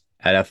friends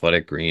at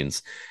Athletic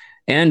Greens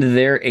and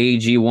their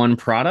AG1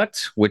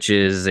 product, which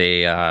is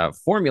a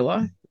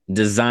formula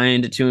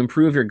designed to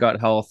improve your gut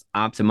health,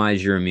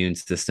 optimize your immune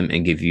system,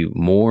 and give you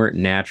more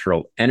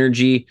natural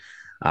energy.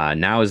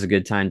 Now is a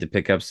good time to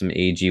pick up some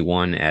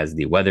AG1 as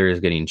the weather is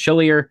getting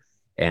chillier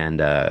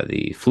and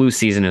the flu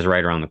season is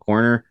right around the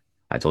corner.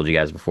 I told you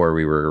guys before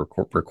we were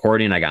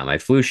recording, I got my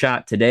flu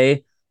shot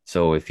today.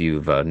 So if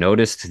you've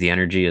noticed, the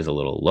energy is a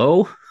little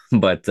low,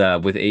 but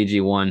with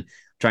AG1,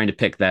 trying to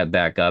pick that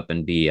back up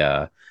and be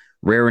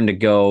raring to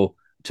go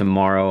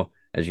tomorrow.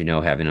 As you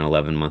know, having an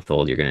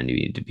 11-month-old, you're going to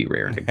need to be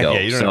raring to go. Yeah,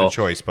 you don't have a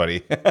choice,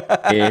 buddy.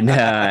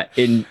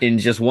 in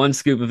just one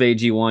scoop of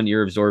AG1,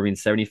 you're absorbing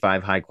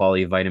 75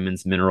 high-quality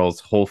vitamins,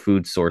 minerals, whole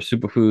food source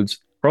superfoods,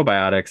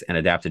 probiotics, and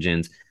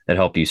adaptogens that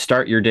help you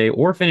start your day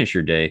or finish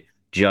your day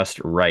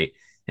just right.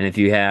 And if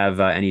you have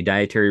any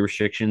dietary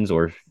restrictions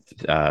or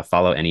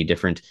follow any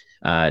different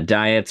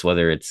diets,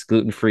 whether it's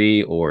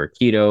gluten-free or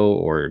keto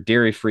or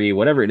dairy-free,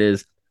 whatever it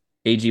is,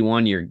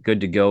 AG1, you're good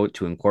to go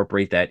to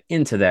incorporate that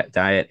into that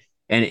diet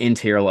and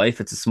into your life.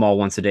 It's a small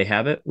once-a-day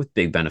habit with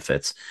big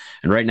benefits.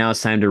 And right now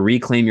it's time to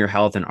reclaim your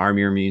health and arm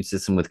your immune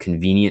system with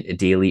convenient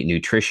daily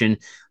nutrition.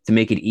 To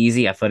make it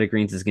easy, Athletic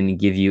Greens is going to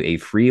give you a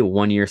free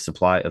 1-year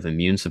supply of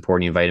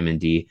immune-supporting vitamin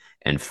D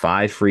and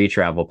 5 free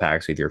travel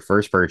packs with your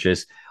first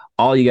purchase.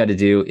 All you got to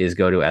do is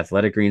go to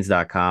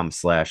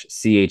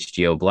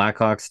athleticgreens.com/CHGO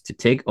Blackhawks to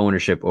take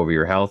ownership over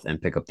your health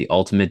and pick up the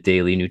ultimate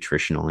daily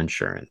nutritional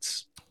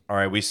insurance. All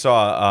right, we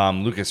saw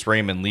Lucas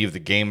Raymond leave the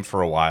game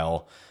for a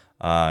while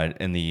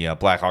in the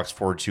Blackhawks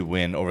 4-2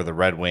 win over the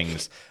Red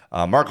Wings.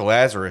 Marco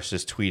Lazarus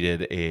just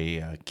tweeted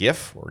a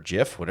GIF or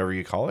GIF, whatever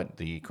you call it.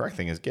 The correct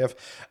thing is GIF,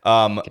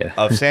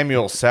 of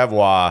Samuel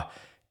Savoie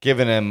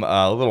giving him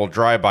a little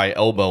drive-by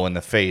elbow in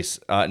the face.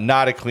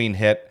 Not a clean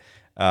hit,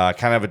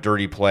 kind of a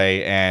dirty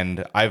play,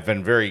 and I've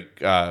been very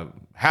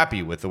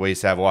happy with the way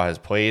Savoie has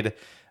played.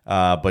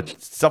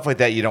 But stuff like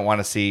that you don't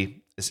want to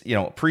see.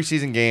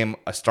 Preseason game,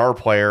 a star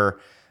player,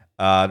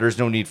 there's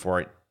no need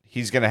for it.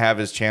 He's going to have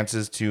his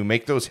chances to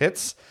make those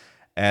hits,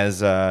 as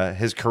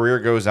his career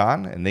goes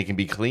on, and they can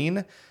be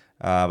clean.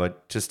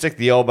 But to stick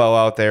the elbow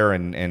out there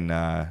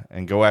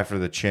and go after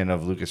the chin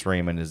of Lucas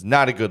Raymond is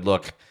not a good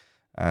look.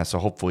 So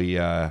hopefully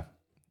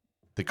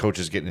the coach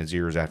is getting his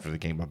ears after the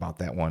game about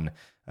that one.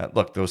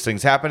 Look, those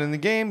things happen in the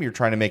game. You're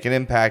trying to make an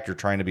impact. You're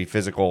trying to be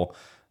physical.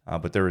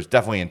 But there is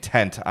definitely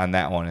intent on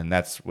that one. And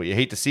that's what you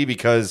hate to see,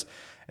 because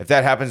if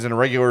that happens in a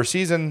regular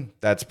season,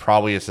 that's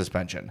probably a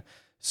suspension.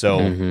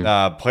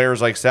 So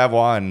players like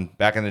Savoie and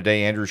back in the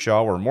day, Andrew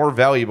Shaw, were more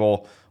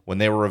valuable when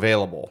they were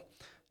available.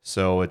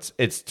 So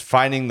it's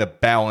finding the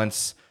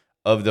balance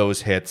of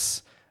those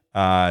hits,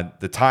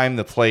 the time,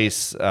 the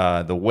place,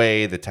 the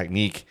way, the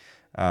technique,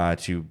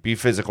 to be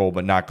physical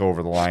but not go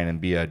over the line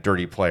and be a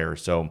dirty player.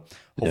 So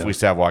hopefully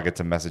Savoie gets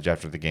a message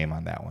after the game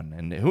on that one.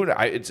 And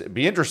it'd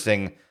be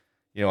interesting.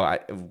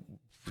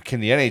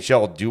 Can the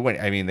NHL do it?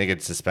 I mean, they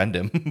could suspend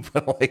him,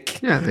 but they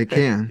can. They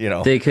could,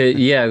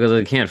 because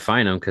they can't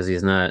fine him because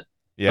he's not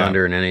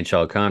under an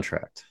NHL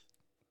contract.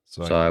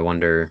 So I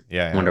wonder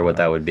what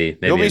that would be.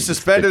 Maybe you'll be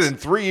suspended in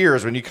 3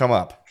 years when you come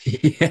up.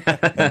 Your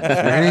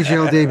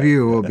NHL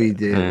debut will be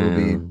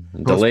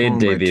delayed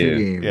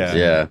debut.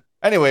 Yeah.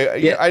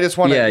 Anyway, I just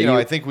want to,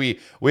 I think we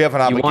have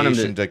an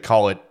obligation to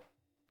call it.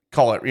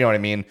 You know what I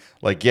mean?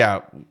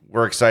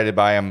 We're excited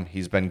by him.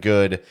 He's been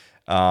good.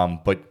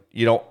 But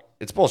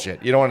it's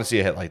bullshit. You don't want to see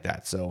a hit like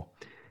that. So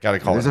got to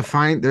call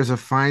it. There's a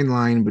fine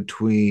line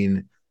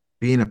between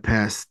being a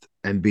pest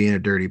and being a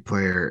dirty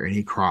player, and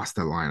he crossed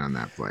that line on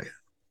that play.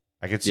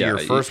 I could see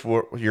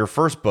your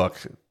first book,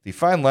 The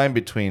Fine Line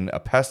Between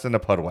a Pest and a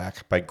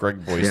Pudwack by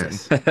Greg Boyson.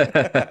 Yes.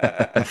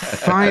 The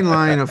fine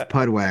line of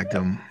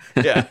pudwackdom.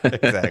 Yeah,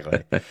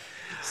 exactly.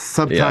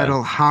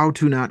 Subtitle, How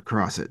to Not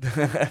Cross It.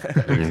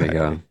 There you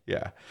go.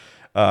 Yeah.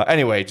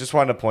 Anyway, just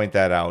wanted to point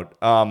that out.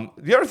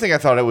 The other thing I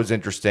thought it was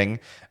interesting,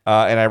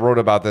 and I wrote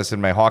about this in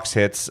my Hawks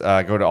Hits,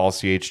 go to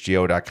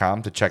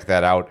allchgo.com to check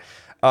that out.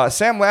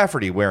 Sam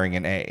Lafferty wearing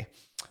an A,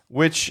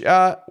 which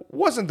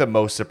wasn't the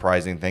most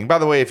surprising thing. By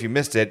the way, if you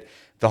missed it,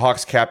 the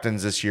Hawks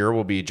captains this year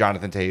will be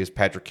Jonathan Toews,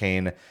 Patrick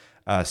Kane,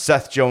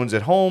 Seth Jones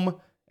at home,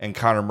 and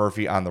Connor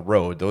Murphy on the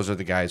road. Those are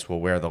the guys who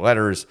will wear the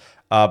letters.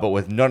 But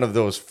with none of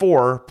those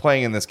four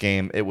playing in this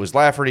game, it was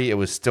Lafferty, it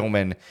was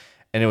Stillman,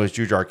 and it was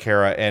Jujhar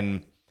Khaira.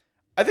 And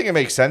I think it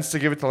makes sense to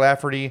give it to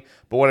Lafferty.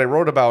 But what I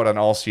wrote about on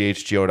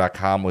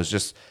allchgo.com was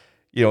just,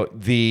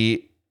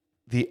 the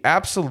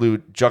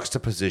absolute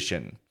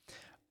juxtaposition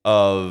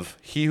of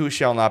He Who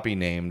Shall Not Be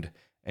Named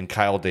and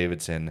Kyle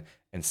Davidson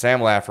and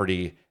Sam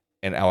Lafferty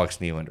and Alex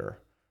Nylander,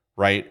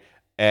 right?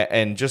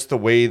 And just the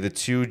way the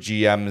two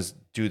GMs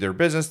do their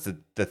business,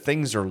 the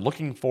things they're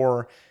looking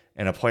for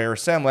in a player.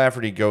 Sam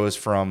Lafferty goes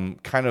from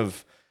kind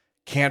of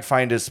can't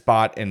find his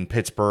spot in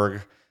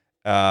Pittsburgh,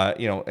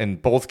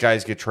 and both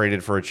guys get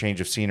traded for a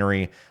change of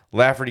scenery.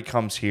 Lafferty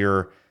comes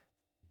here,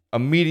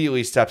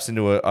 immediately steps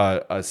into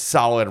a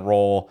solid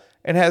role,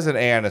 and has an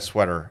A on his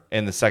sweater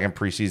in the second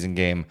preseason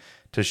game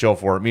to show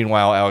for it.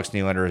 Meanwhile, Alex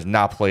Nylander has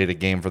not played a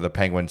game for the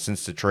Penguins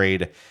since the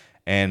trade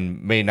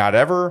and may not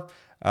ever.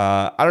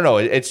 I don't know.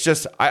 It's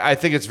just, I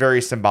think it's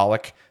very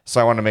symbolic. So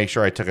I want to make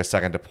sure I took a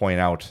second to point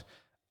out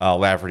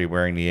Lafferty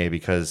wearing the A,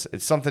 because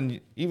it's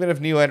something, even if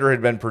Nylander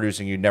had been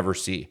producing, you'd never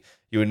see.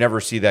 You would never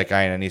see that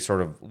guy in any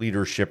sort of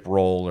leadership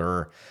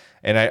role.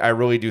 And I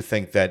really do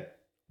think that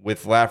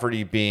with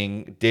Lafferty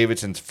being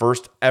Davidson's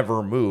first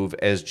ever move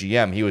as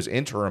GM, he was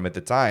interim at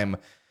the time,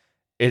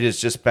 it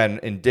has just been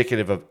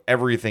indicative of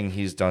everything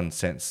he's done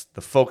since. The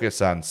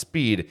focus on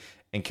speed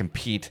and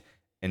compete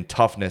and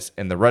toughness.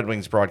 And the Red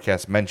Wings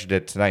broadcast mentioned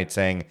it tonight,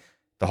 saying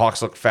the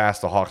Hawks look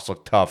fast, the Hawks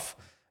look tough.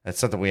 That's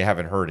something we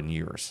haven't heard in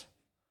years.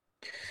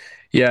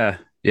 Yeah.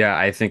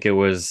 I think it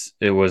was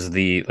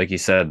the, like you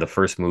said, the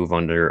first move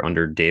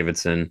under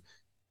Davidson.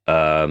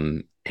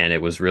 And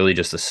it was really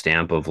just a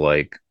stamp of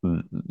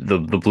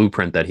the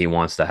blueprint that he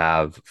wants to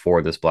have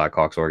for this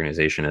Blackhawks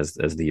organization as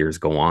the years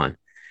go on.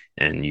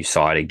 And you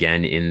saw it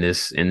again in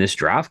this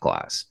draft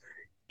class.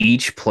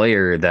 Each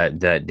player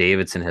that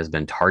Davidson has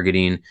been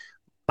targeting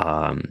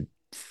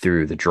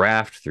through the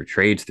draft, through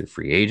trades, through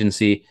free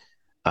agency,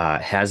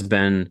 has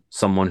been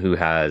someone who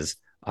has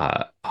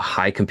a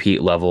high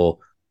compete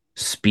level,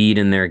 speed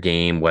in their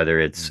game, whether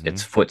it's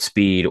foot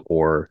speed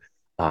or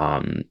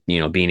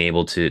being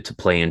able to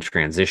play in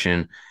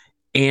transition,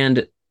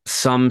 and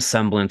some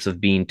semblance of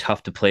being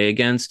tough to play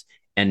against.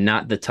 And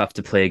not the tough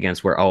to play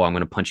against where, I'm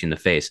going to punch you in the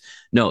face.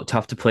 No,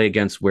 tough to play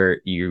against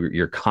where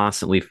you're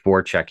constantly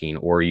forechecking,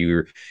 or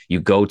you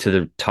go to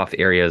the tough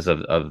areas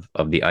of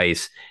the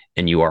ice,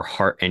 and you are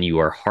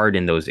hard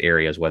in those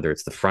areas, whether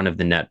it's the front of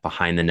the net,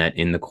 behind the net,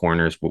 in the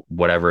corners,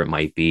 whatever it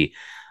might be.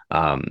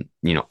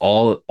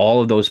 All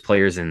of those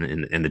players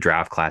in the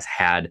draft class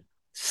had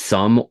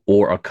some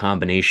or a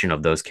combination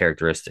of those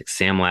characteristics.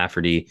 Sam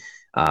Lafferty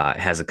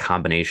has a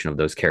combination of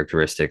those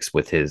characteristics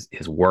with his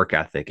work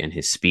ethic and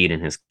his speed in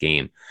his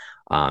game.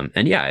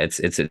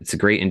 It's a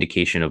great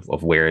indication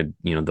of where,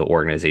 the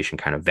organization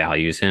kind of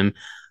values him.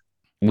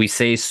 We've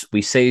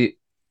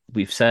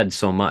said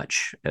so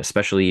much,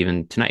 especially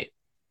even tonight,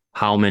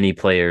 how many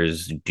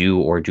players do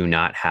or do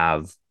not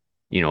have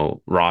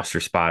roster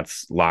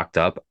spots locked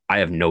up, I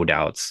have no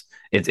doubts.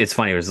 It's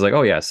funny. It's like,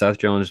 oh yeah, Seth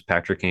Jones,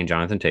 Patrick Kane,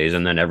 Jonathan Tays,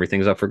 and then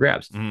everything's up for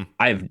grabs. Mhm.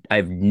 I'm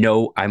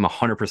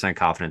 100%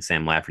 confident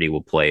Sam Lafferty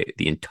will play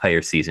the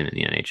entire season in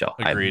the NHL.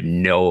 I have Agreed.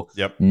 no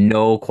Yep.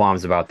 no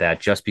qualms about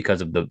that, just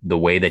because of the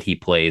way that he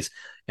plays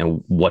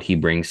and what he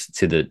brings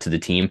to the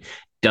team.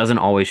 Doesn't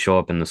always show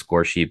up in the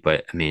score sheet,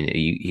 but I mean,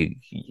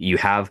 you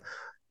have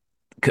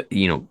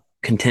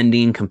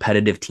contending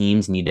competitive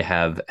teams need to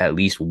have at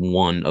least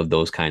one of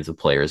those kinds of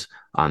players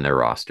on their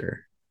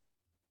roster.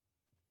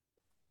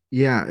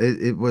 Yeah,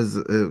 it was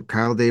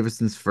Kyle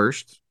Davidson's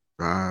first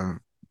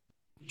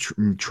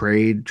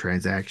trade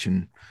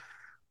transaction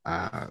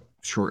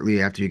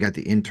shortly after you got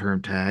the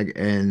interim tag,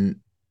 and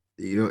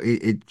he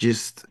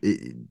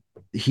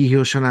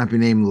who shall not be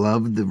named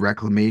loved the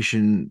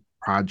reclamation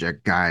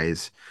project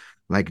guys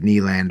like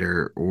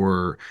Nylander,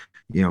 or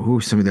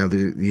who some of the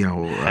other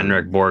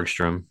Henrik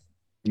Borgstrom.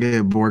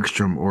 yeah,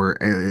 Borgstrom,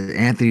 or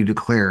Anthony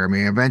Duclair. I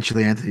mean,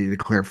 eventually Anthony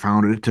Duclair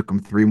found it. It took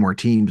him three more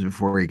teams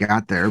before he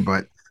got there,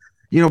 but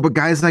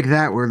guys like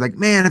that were like,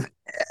 man, if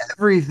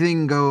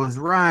everything goes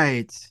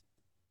right,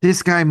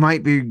 this guy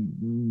might be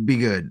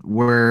good.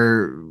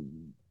 Where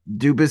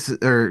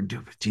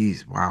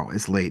geez, wow,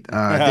 it's late.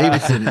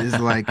 Davidson is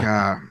like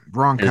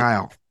wrong His,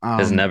 Kyle.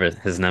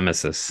 his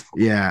nemesis.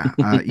 Yeah,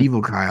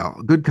 evil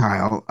Kyle, good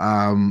Kyle.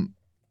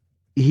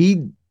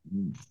 He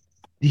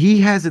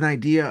he has an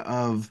idea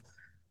of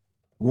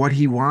what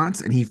he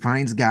wants, and he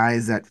finds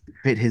guys that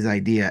fit his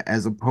idea,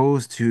 as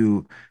opposed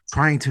to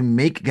trying to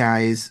make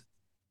guys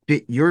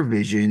fit your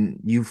vision.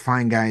 You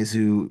find guys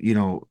who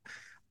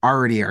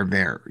already are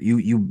there.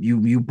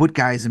 You put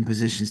guys in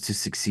positions to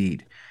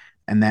succeed,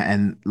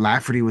 and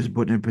Lafferty was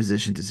put in a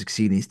position to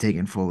succeed, and he's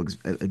taken full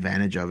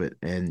advantage of it.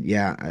 And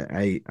yeah,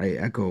 I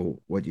echo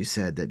what you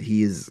said, that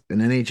he is an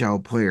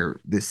NHL player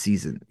this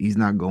season. He is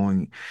not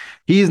going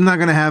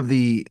to have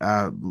the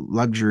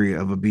luxury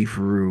of a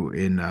Beefaroo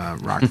in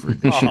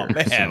Rockford this Oh year.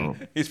 man,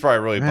 So, he's probably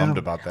really bummed well,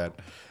 about that.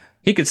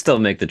 He could still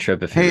make the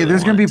trip if he hey, really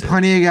there's going to be wanted to.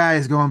 plenty of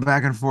guys going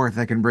back and forth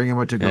that can bring him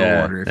a to-go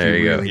Yeah, order if he there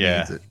you go. really Yeah,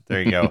 needs it.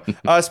 there you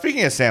go.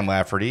 Speaking of Sam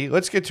Lafferty,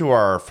 let's get to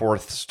our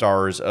 4th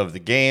stars of the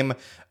game.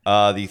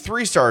 The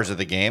 3 stars of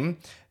the game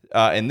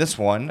in this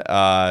one,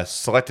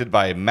 selected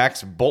by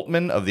Max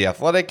Boltman of The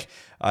Athletic.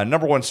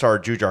 Number 1 star,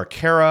 Jujhar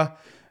Khaira.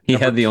 He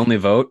had the only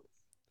vote.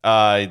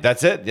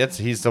 That's it.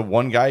 He's the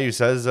one guy who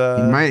says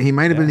He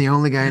might have been the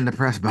only guy in the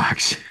press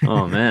box.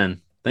 Oh man.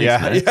 Thanks, yeah,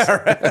 Max.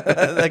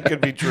 that could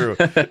be true.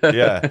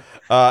 Yeah.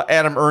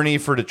 Adam Ernie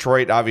for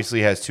Detroit obviously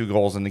has 2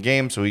 goals in the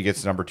game, so he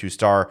gets number 2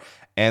 star.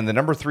 And the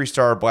number 3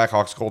 star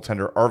Blackhawks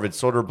goaltender Arvid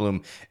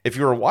Soderblom. If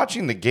you were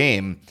watching the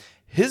game,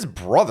 his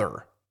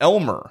brother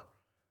Elmer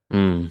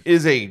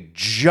is a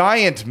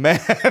giant man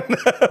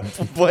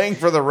playing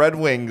for the Red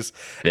Wings,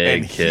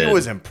 Big and kid. he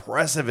was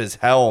impressive as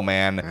hell,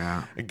 man.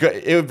 Yeah.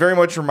 It very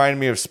much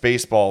reminded me of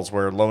Spaceballs,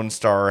 where Lone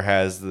Star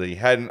has the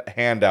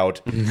hand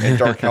out and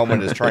Dark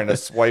Helmet is trying to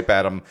swipe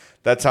at him.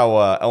 That's how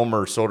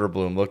Elmer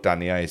Soderblom looked on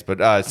the ice.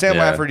 But Sam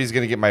Lafferty is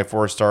going to get my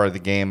 4 star of the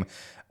game.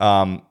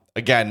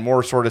 Again,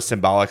 more sort of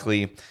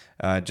symbolically,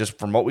 just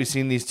from what we've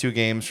seen these 2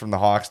 games from the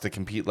Hawks, the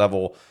compete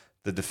level,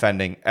 the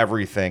defending,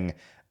 everything.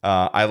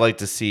 I like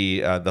to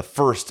see the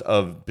first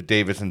of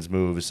Davidson's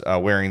moves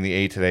wearing the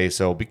A today.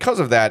 So because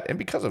of that, and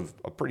because of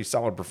a pretty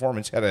solid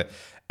performance, he had an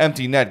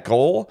empty net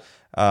goal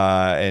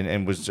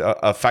and was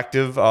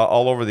effective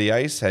all over the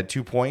ice, had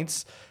 2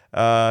 points.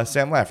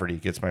 Sam Lafferty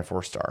gets my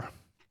 4 star.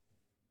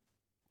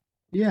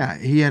 Yeah,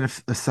 he had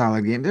a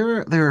solid game.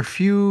 There were a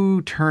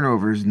few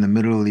turnovers in the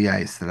middle of the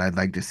ice that I'd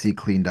like to see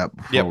cleaned up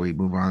before we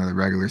move on to the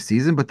regular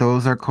season, but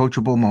those are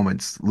coachable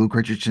moments. Luke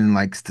Richardson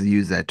likes to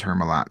use that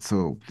term a lot,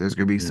 so there's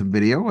going to be some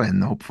video,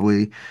 and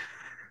hopefully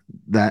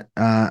that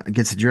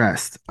gets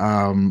addressed.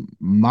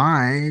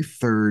 My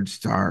 3rd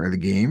star of the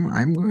game,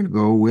 I'm going to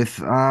go with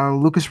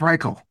Lucas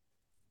Reichel.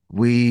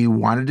 We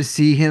wanted to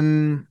see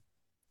him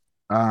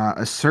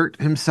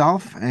assert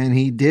himself, and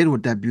he did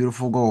with that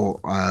beautiful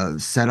goal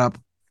set up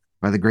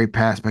by the great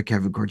pass by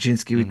Kevin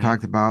Korchinski we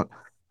talked about.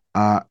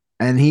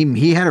 And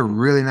he had a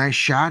really nice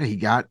shot. He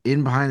got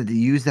in behind it to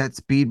use that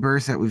speed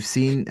burst that we've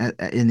seen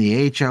in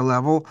the AHL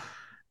level,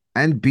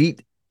 and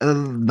beat a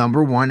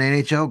number 1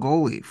 NHL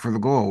goalie for the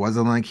goal. It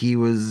wasn't like he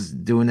was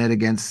doing it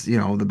against,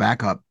 the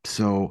backup.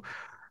 So,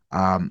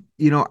 I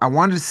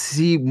wanted to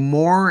see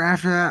more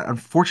after that.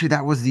 Unfortunately,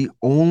 that was the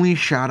only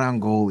shot on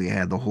goal he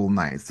had the whole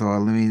night. So, I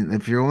mean,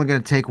 if you're only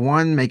going to take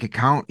one, make it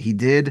count. He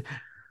did.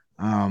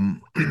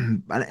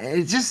 But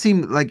it just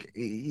seemed like,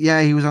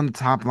 yeah, he was on the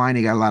top line.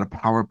 He got a lot of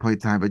power play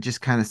time, but it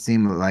just kind of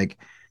seemed like,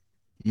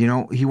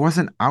 he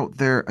wasn't out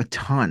there a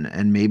ton.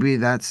 And maybe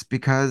that's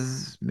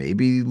because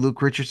maybe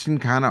Luke Richardson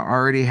kind of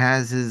already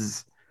has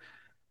his,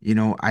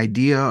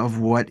 idea of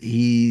what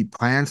he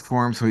plans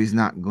for him. So he's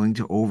not going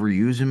to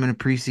overuse him in a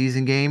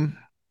preseason game.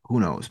 Who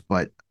knows?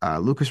 But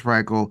Lucas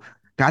Reichel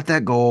got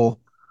that goal.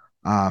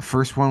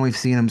 First one we've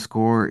seen him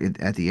score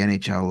at the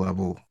NHL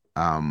level.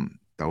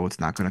 Though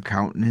it's not going to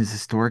count in his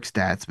historic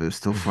stats, but it was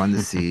still fun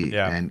to see.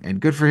 Yeah. And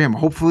good for him.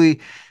 Hopefully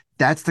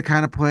that's the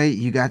kind of play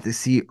you got to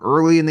see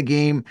early in the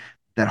game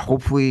that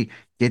hopefully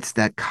gets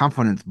that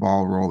confidence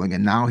ball rolling.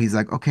 And now he's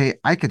like, okay,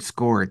 I could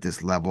score at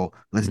this level.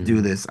 Let's do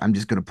Mhm. this. I'm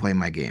just going to play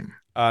my game.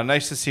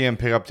 Nice to see him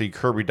pick up the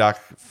Kirby Doc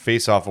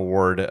Faceoff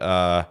Award.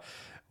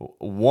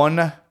 1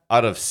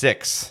 out of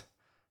 6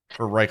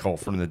 for Reichel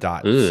from the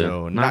dot. Ugh,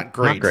 So not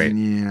great. Not great.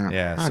 Yeah.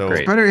 Yeah. Not So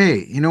great. Better.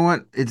 Hey, you know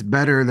what? It's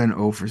better than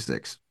 0 for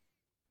 6.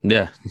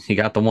 Yeah, he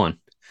got the one.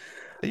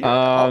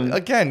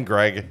 again,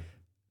 Greg,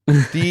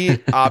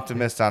 the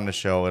optimist on the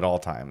show at all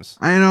times.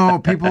 I know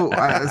people,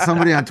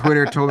 somebody on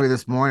Twitter told me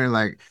this morning,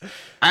 like,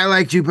 I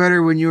liked you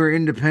better when you were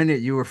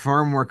independent. You were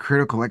far more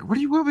critical. Like, what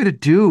do you want me to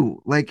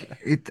do? Like,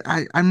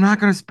 I'm not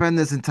going to spend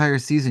this entire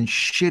season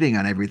shitting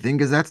on everything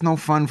because that's no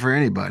fun for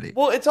anybody.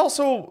 Well, it's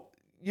also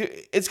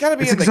it's got to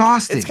be It's in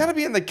exhausting. it's got to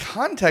be in the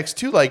context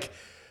too. Like,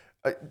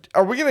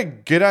 are we gonna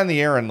get on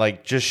the air and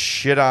like just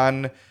shit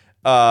on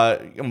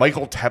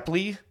Michael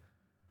Tepley?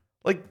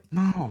 Like,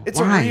 No, it's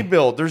why? a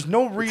rebuild. There's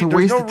no It's a there's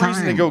waste no of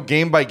reason to time. go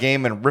game by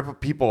game and rip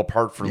people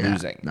apart for Yeah,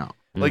 losing. no.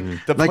 Like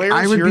Mhm. the Like, I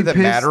players would here be that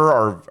pissed. matter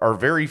are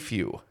very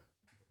few.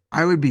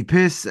 I would be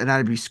pissed and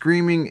I'd be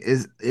screaming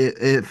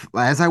if,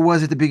 as I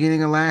was at the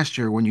beginning of last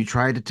year, when you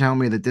tried to tell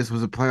me that this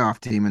was a playoff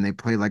team and they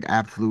played like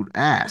absolute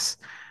ass.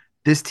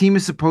 This team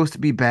is supposed to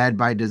be bad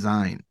by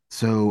design.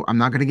 So I'm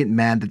not going to get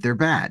mad that they're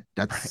bad.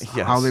 That's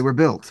Yes. how they were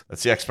built.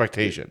 That's the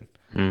expectation.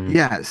 Mhm.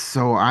 Yes.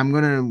 So I'm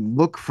going to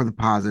look for the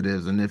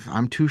positives. And if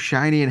I'm too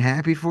shiny and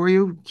happy for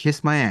you,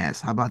 kiss my ass.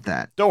 How about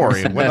that? Don't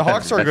worry. When the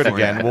Hawks are good For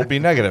again, ya. we'll be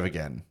negative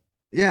again.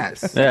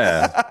 Yes.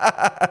 Yeah,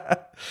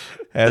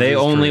 As they is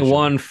only tradition.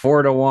 won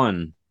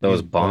 4-1.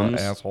 Those These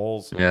bums.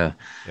 assholes. Yeah,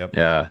 Yep.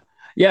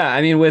 yeah.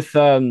 I mean, with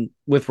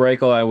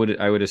Reichel,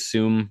 I would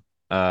assume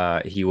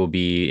he will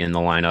be in the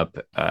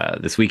lineup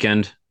this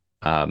weekend.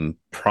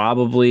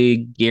 Probably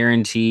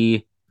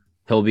guarantee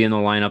he'll be in the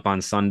lineup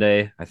on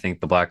Sunday. I think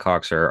the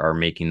Blackhawks are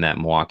making that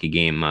Milwaukee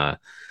game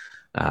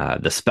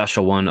the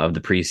special one of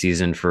the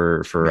preseason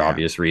for Yeah.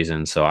 obvious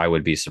reasons. So I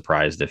would be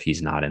surprised if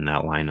he's not in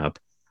that lineup.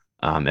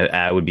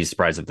 I would be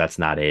surprised if that's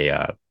not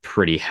a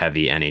pretty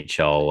heavy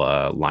NHL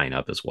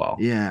lineup as well.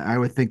 Yeah, I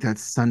would think that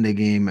Sunday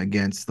game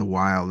against the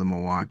Wild in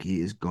Milwaukee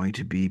is going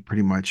to be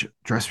pretty much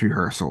dress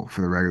rehearsal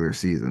for the regular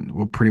season.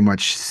 We'll pretty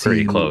much see.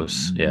 Pretty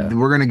close, yeah.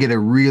 We're going to get a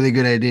really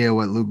good idea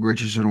what Luke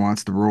Richardson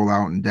wants to roll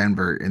out in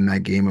Denver in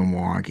that game in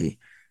Milwaukee.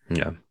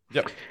 Yeah.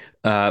 Yep.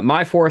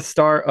 My fourth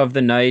star of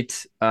the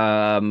night.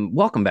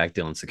 Welcome back,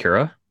 Dylan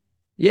Sakura.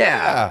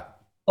 Yeah.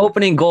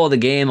 Opening goal of the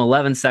game,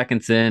 11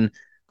 seconds in.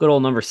 Good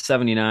old number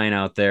 79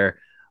 out there.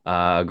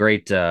 A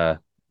great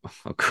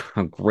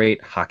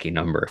hockey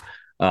number.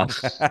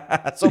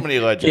 So many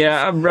legends.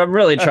 Yeah, I'm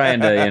really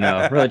trying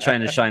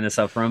to shine this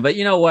up for him. But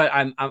you know what?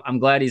 I'm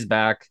glad he's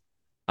back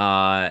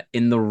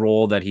in the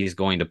role that he's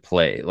going to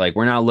play. Like,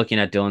 we're not looking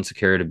at Dylan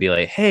Sakura to be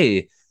like,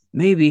 hey,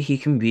 maybe he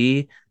can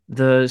be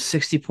the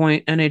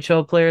 60-point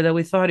NHL player that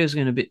we thought he was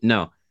going to be.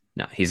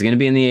 No, he's going to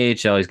be in the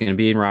AHL. He's going to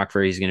be in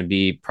Rockford. He's going to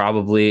be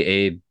probably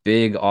a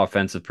big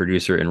offensive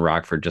producer in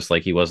Rockford, just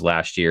like he was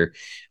last year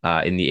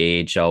in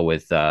the AHL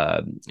with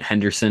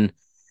Henderson,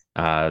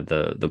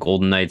 the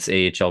Golden Knights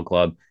AHL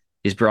club.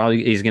 He's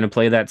going to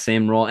play that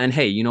same role. And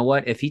hey, you know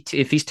what? If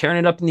he's tearing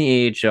it up in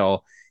the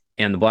AHL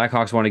and the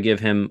Blackhawks want to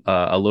give him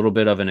a little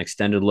bit of an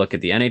extended look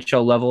at the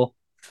NHL level,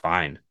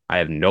 fine. I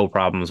have no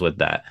problems with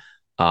that.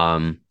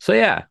 So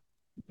yeah,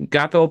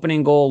 got the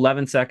opening goal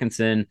 11 seconds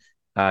in.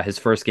 His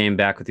first game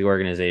back with the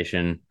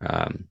organization.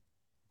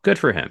 Good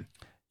for him.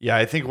 Yeah,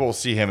 I think we'll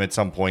see him at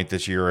some point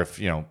this year. If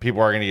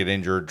people are going to get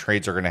injured,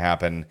 trades are going to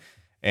happen,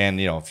 and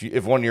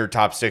if one of your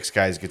top 6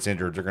 guys gets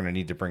injured, they're going to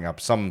need to bring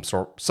up some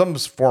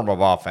form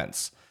of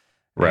offense.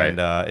 Right.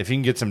 And if he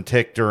can get some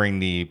tick during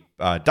the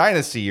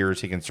dynasty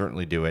years, he can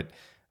certainly do it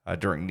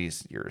during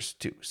these years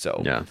too.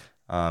 So Yeah.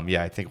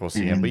 I think we'll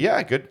see him. But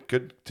yeah, good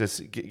to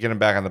get him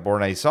back on the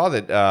board. And I saw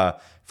that I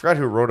forgot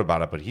who wrote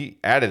about it, but he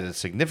added a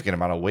significant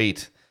amount of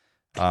weight.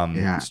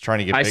 He's trying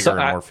to get bigger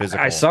and more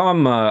physical. I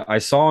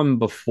saw him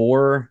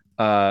before,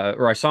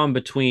 or I saw him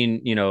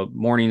between,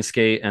 morning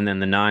skate and then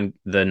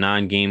the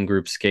non-game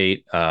group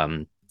skate,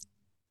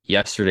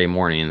 yesterday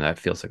morning. That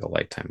feels like a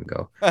lifetime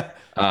ago.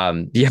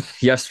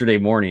 Yesterday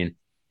morning.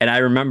 And I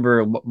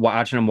remember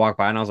watching him walk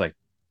by and I was like,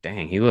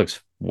 dang, he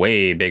looks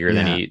way bigger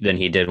than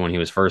he did when he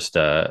was first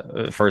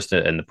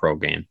in the pro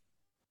game.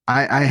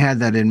 I had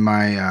that in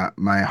my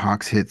my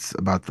Hawks hits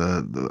about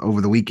the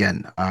over the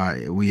weekend.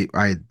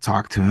 I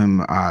talked to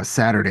him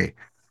Saturday,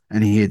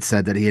 and he had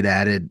said that he had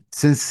added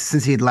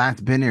since he had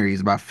last been here,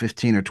 he's about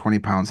 15 or 20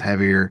 pounds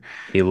heavier.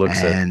 He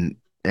looks and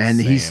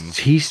Same.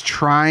 he's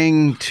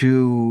trying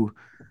to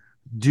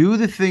do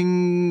the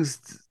things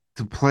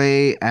to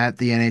play at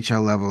the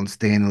NHL level and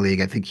stay in the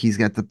league. I think he's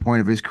got the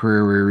point of his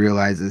career where he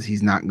realizes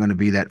he's not going to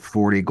be that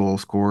 40 goal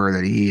scorer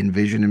that he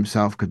envisioned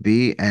himself could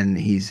be, and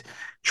he's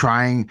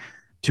trying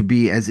to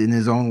be, as in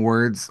his own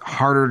words,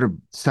 harder to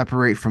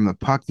separate from the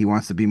puck. He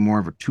wants to be more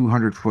of a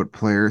 200-foot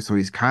player. So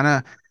he's kind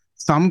of,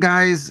 some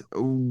guys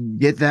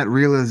get that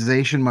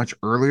realization much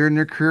earlier in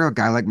their career. A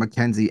guy like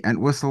Mackenzie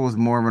Entwistle was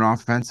more of an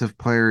offensive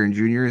player in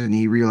juniors, and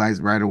he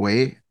realized right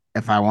away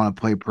if I want to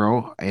play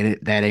pro,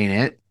 that ain't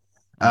it.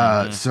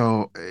 Mhm.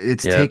 So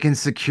it's Yeah. taken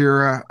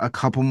Sakura a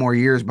couple more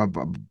years, but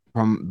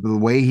from the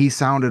way he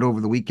sounded over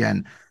the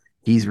weekend,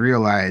 he's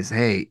realized,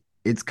 hey,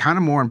 it's kind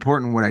of more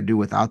important what I do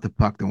without the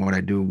puck than what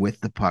I do with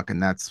the puck,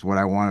 and that's what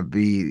I want to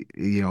be.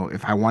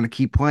 If I want to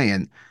keep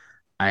playing,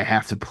 I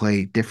have to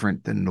play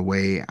different than the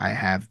way I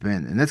have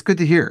been, and that's good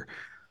to hear.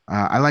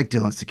 I like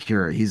Dylan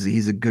Secura.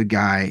 He's a good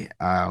guy.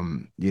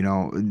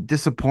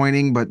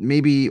 Disappointing, but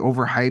maybe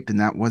overhyped, and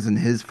that wasn't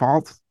his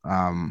fault.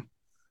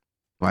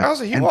 But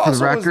Also, he and for the also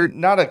was record,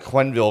 not a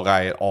Quenneville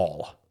guy at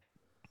all.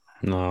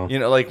 No.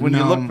 Like when you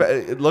no,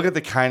 look at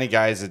the kind of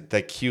guys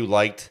that Q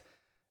liked,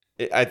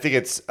 I think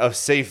it's a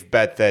safe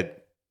bet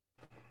that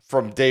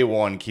from day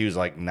one, Q's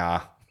like,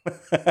 nah.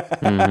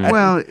 Mhm.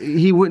 well,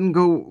 he wouldn't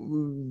go.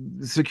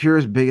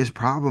 Secura's biggest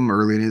problem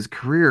early in his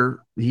career,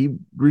 he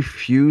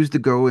refused to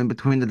go in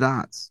between the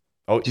dots.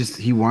 Oh, Just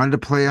he wanted to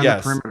play on the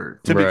yes.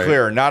 perimeter. To be Right.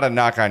 clear, not a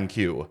knock on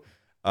Q.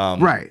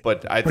 Right.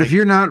 But I But think if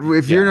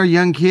you're yeah, a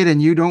young kid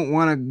and you don't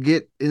want to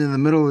get into the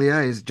middle of the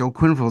ice, Joe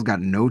Quinville's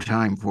got no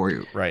time for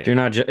you. right.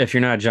 If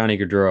you're not Johnny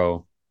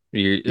Gaudreau,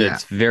 Yeah.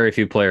 it's very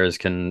few players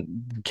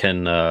can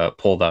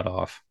pull that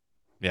off.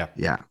 Yeah.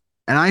 Yeah.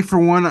 And I, for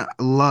one,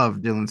 love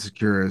Dylan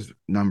Secura's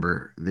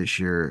number this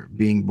year,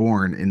 being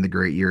born in the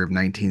great year of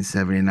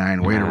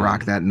 1979. Way to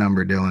rock that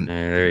number, Dylan.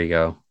 There you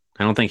go.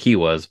 I don't think he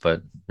was,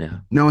 but yeah.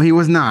 No, he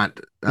was not.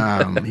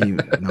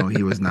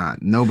 He was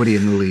not. Nobody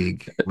in the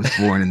league was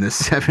born in the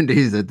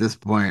 70s at this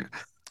point.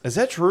 Is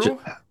that true?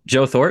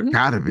 Joe Thornton?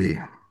 Gotta be.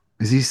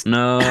 Is he?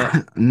 No.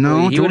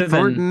 No, He Joe would have been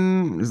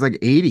Thornton is like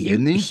 80,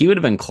 isn't he? he would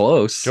have been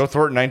close. Joe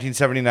Thornton,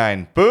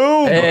 1979.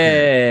 Boom.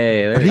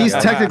 Hey, there But you he's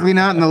go. technically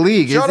not in the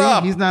league, Shut is he?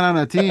 up. He's not on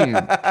a team.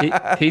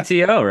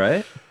 PTO,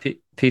 right?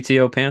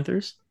 PTO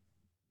Panthers?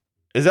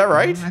 Is that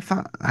right?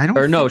 I don't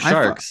Or no, think- I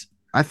thought- Sharks.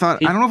 I thought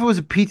He- I don't know if it was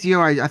a PTO.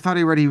 I thought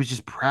he was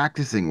just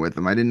practicing with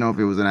them. I didn't know if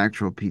it was an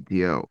actual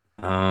PTO.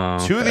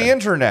 Oh, To the okay.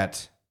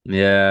 internet.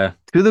 Yeah.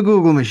 To the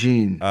Google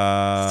machine.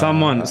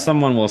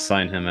 Someone will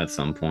sign him at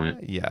some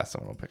point. Yeah,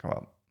 someone will pick him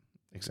up.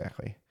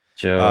 Exactly.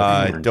 Joe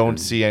Thornton. Don't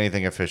see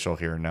anything official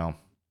here. No.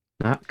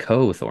 Not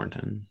Co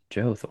Thornton.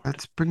 Joe Thornton.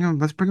 Let's bring him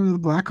to the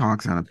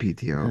Blackhawks on a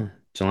PTO.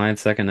 July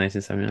 2nd,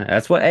 1979.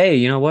 That's what, hey,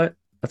 you know what?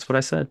 That's what I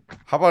said.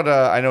 How about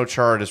I know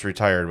Chara is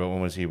retired, but when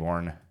was he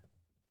born?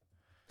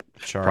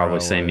 Chara Probably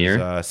same was,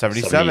 year.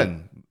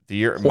 77. The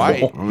year Oh,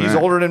 he's yeah.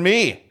 older than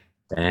me.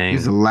 Dang.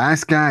 He's the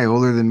last guy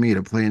older than me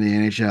to play in the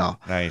NHL.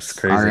 Nice.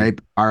 Crazy.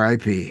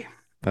 R.I.P.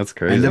 That's End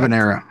crazy. of an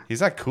era.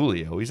 He's not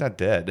Coolio. He's not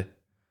dead.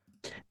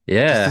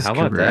 Yeah, Just how his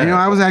about career. that?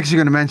 I was actually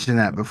going to mention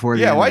that before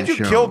the Yeah, end why'd of the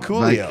you show. kill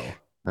Coolio? Like,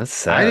 That's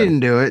sad. I didn't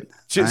do it.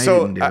 So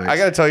didn't do it. I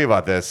got to tell you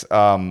about this.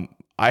 I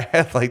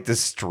had like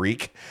this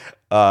streak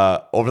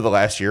over the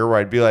last year where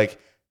I'd be like,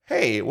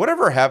 "Hey,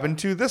 whatever happened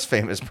to this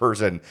famous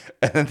person?"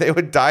 And then they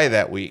would die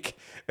that week.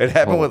 It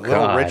happened Oh, with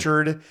Little God.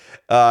 Richard.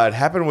 It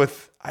happened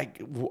with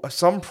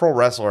some pro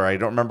wrestler. I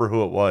don't remember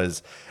who it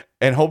was.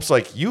 And Hope's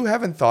like, "You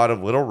haven't thought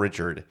of Little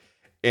Richard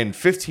in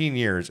 15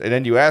 years." And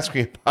then you ask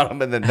me about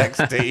him, and the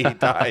next day he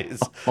dies.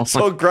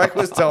 So Greg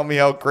was telling me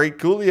how great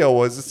Coolio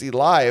was to see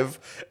live.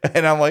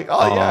 And I'm like,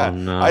 oh, yeah.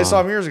 no. I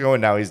saw him years ago,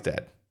 and now he's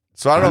dead.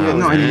 So I don't know if it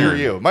was No, me I- or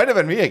you. It might have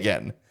been me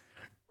again.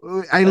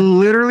 I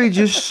literally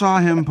just saw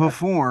him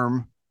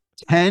perform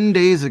 10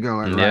 days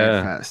ago at Riot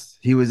Yeah. Fest.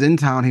 He was in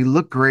town. He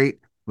looked great.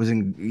 Was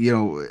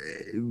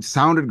in,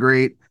 sounded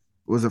great.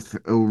 Was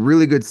a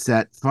really good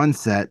set, fun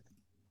set.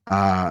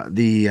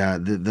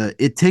 The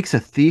It Takes a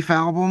Thief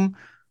album,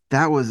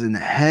 that was in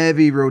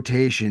heavy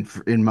rotation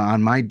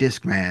on my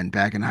Discman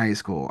back in high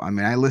school. I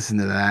mean, I listened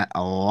to that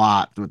a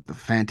lot with the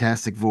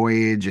Fantastic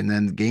Voyage, and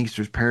then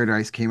Gangster's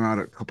Paradise came out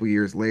a couple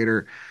years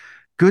later.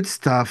 Good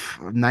stuff.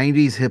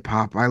 90s hip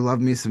hop. I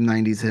love me some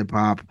 90s hip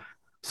hop.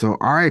 So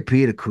RIP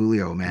to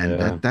Coolio, man.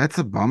 Yeah. That's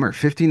a bummer.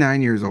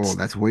 59 years old.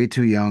 That's way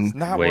too young. It's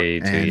not Way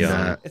what, too And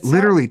young. It's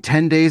literally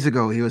 10 days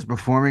ago, he was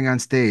performing on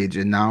stage,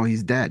 and now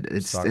he's dead.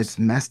 Sucks. It's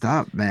messed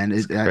up, man.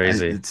 It's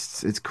crazy.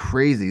 It's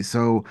crazy.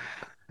 So,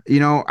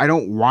 I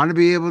don't want to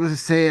be able to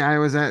say I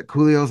was at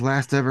Coolio's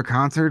last ever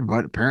concert,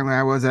 but apparently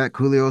I was at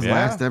Coolio's Yeah.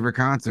 last ever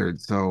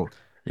concert. So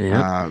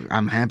Yeah.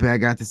 I'm happy I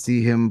got to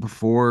see him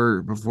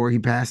before he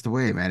passed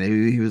away, man.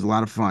 He was a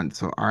lot of fun.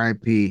 So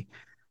RIP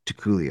to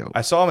Coolio.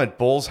 I saw him at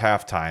Bulls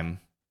halftime,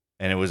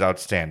 and it was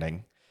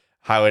outstanding.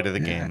 Highlight of the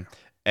Yeah. game.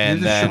 And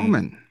He's a then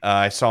showman.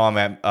 I saw him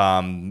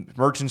at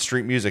Merchant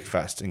Street Music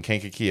Fest in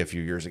Kankakee a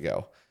few years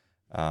ago.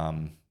 It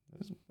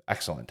was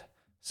excellent.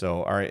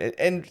 So, all right.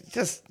 And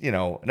just,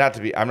 I'm not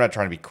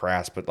trying to be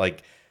crass, but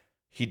like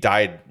he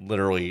died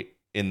literally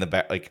in the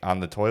back, like on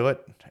the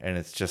toilet. And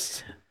it's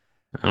just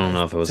I don't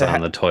know if it was to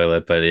on the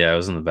toilet, but yeah, it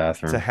was in the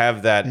bathroom. to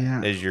have that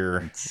Yeah. as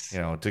your,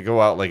 to go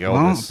out like Well,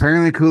 Elvis.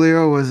 apparently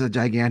Coolio was a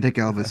gigantic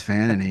Elvis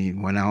fan, and he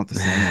went out the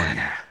same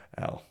way.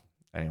 Oh,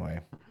 anyway.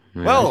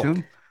 Yeah. Well,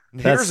 Too.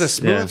 here's a That's-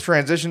 smooth yeah.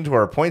 transition to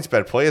our points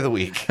bet play of the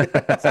week.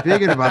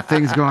 Speaking about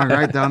things going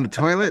right down the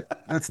toilet,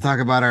 let's talk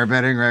about our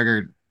betting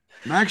record.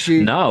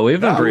 Actually, No, we've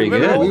been No, pretty we've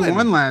been yeah, good. we rolling.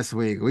 won last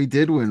week. We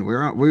did win.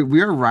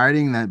 We are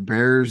riding that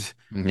Bears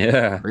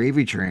Yeah.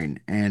 gravy train,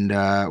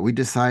 and we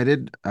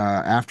decided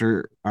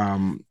after a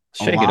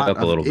Shake it lot up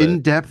a of little bit.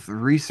 in-depth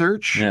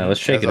research. Yeah, let's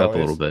shake As it up a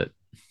little always. bit.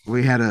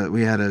 We had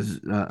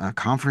a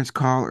conference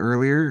call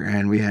earlier,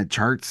 and we had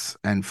charts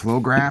and flow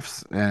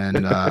graphs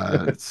and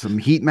some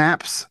heat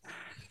maps.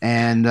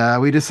 And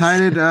we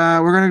decided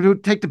we're going to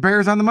take the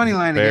Bears on the money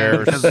line again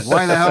because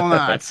why the hell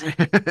not?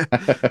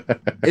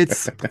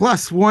 It's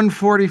plus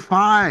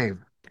 145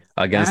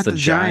 Against at the the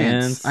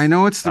Giants. I Giants.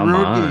 know it's the Come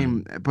road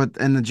game, on. but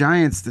and the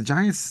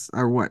Giants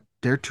are what?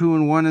 They're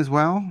 2-1 as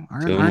well,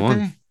 Two and aren't one.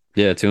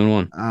 they? Yeah,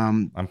 2-1.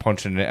 I'm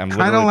punching it. I'm Kind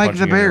literally of like the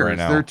punching it in right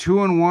Bears. They're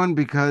now. 2-1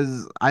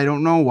 because I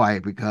don't know why.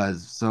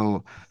 Because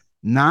so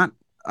not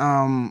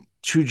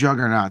two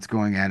juggernauts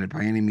going at it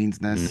by any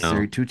means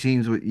necessary. No. Two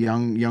teams with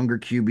younger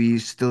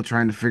QBs still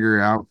trying to figure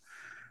it out.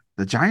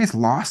 The Giants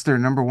lost their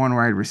number one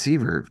wide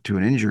receiver to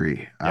an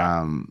injury,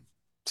 Yeah.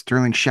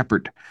 Sterling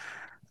Shepard.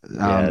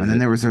 Yeah, And then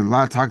there was a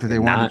lot of talk that they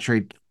wanted to not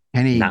trade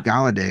Kenny not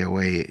Galladay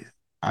away.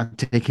 I'd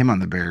take him on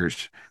the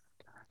Bears.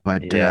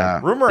 But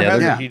yeah. Rumor Yeah, has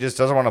they're- it he just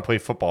doesn't want to play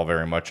football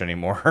very much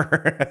anymore.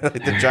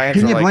 The Giants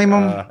Can are you like, blame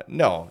him?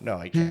 no,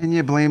 I can't. can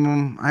you blame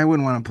him? I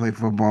wouldn't want to play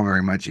football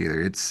very much either.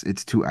 It's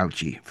too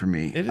ouchy for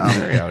me. It is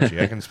very ouchy.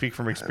 I can speak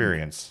from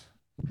experience.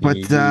 But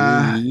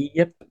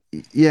Yep.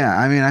 yeah,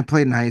 I mean, I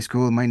played in high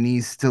school. My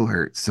knees still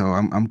hurt, so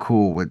I'm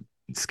cool with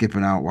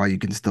skipping out while you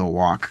can still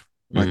walk.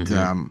 But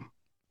Mhm.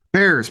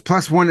 Bears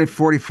plus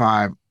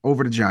 145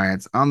 over the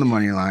Giants on the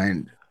money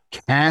line.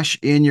 Cash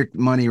in your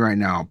money right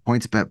now.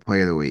 Points bet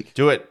play of the week.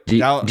 Do it. Do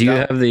you Down,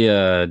 have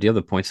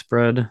the point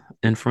spread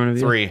in front of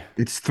you? 3.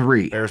 It's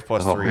 3. Bears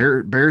plus Oh.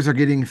 3. Bears are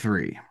getting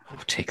 3. I'll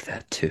take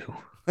that too.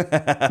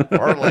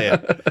 Parlay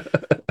it.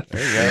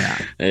 There you go.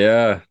 Yeah.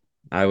 Yeah,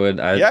 I would.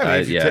 Yeah, I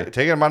mean, if you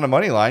take them on the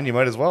money line, you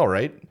might as well,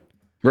 right?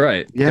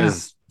 Right. Yeah.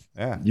 'Cause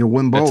Yeah. You'll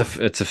win both.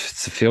 It's a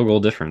field goal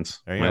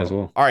difference. There you Might go. as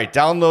well. All right,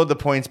 download the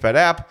PointsBet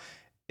app.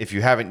 If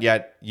you haven't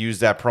yet, use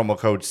that promo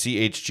code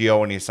CHGO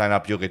when you sign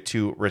up. You'll get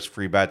 2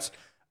 risk-free bets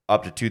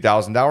up to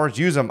 $2,000.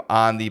 Use them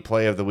on the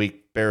play of the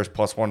week, Bears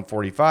plus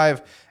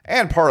 145,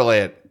 and parlay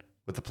it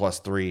with the plus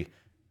 3.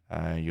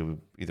 You'll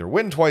either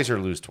win twice or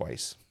lose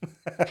twice.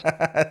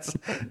 That's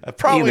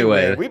probably Either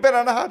way. win. We've been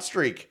on a hot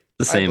streak.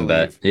 The same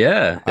bet. believe.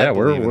 Yeah. I Yeah.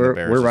 believe in the We're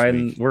Bears we're this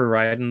riding week. we're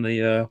riding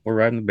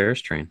the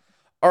Bears train.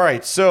 All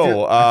right,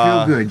 so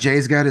I feel good.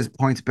 Jay's got his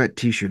points bet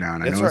t-shirt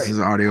on. I That's know this right. is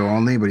audio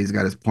only, but he's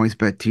got his points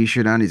bet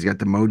t-shirt on. He's got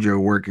the mojo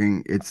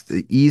working. It's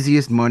the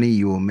easiest money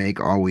you will make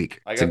all week.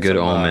 I It's a got good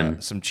some,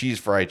 omen. some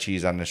fried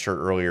cheese on the shirt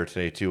earlier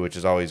today too, which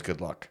is always good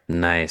luck.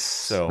 Nice.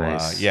 So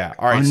nice. yeah,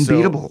 all right,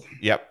 Unbeatable. So,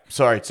 yep.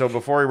 Sorry. So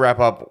before we wrap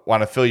up,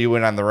 want to fill you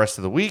in on the rest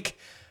of the week.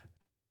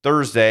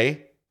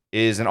 Thursday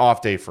is an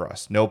off day for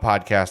us. No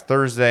podcast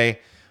Thursday.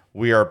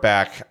 We are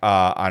back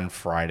on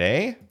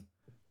Friday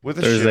with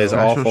a Thursday's show.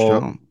 Special awful.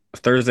 show.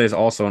 Thursday's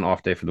also an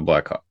off day for the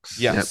Blackhawks.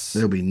 Yes. Yep.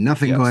 There'll be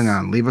nothing Yes. going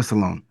on. Leave us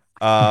alone.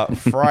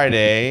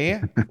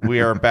 Friday we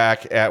are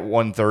back at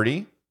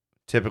 1:30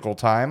 typical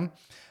time.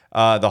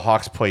 The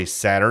Hawks play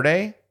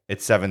Saturday at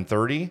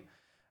 7:30.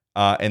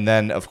 And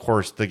then of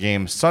course the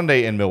game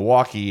Sunday in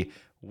Milwaukee.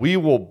 We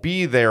will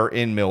be there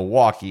in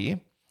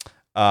Milwaukee.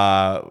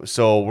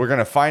 So we're going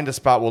to find a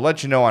spot. We'll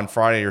let you know on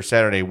Friday or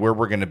Saturday where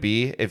we're going to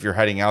be. If you're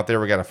heading out there,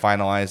 we got to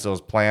finalize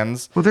those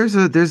plans. Well,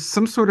 there's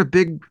some sort of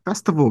big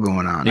festival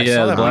going on. I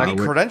saw that Black- we need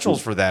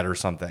credentials for that or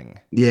something.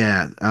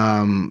 Yeah.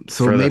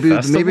 So For the maybe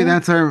festival?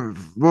 that's our.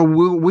 Well,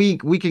 we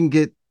can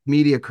get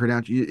media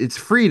credentials. It's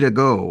free to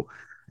go.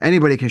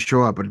 Anybody can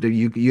show up, but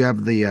you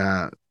have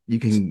the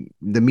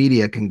the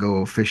media can go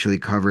officially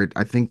cover it.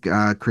 I think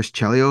Chris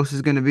Chelios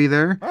is going to be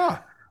there.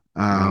 Ah,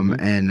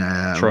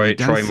 And Troy we've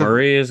done some-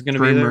 Murray is going to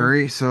Troy be there.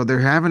 Murray. So they're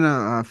having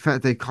a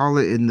they call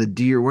it in the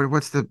Deer.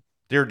 What's the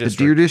Deer the District.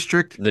 Deer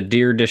District? The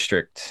Deer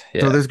District.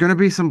 Yeah. So there's going to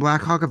be some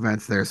Blackhawk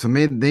events there. So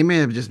they may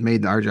have just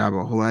made our job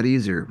a whole lot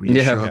easier. We just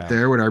Yeah. show Yeah. up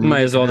there with our Might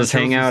media as well just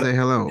hang credentials out. and say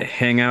hello.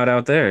 Hang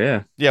out there.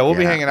 Yeah. Yeah, we'll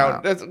be Yeah, hanging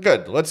out. That's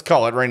good. Let's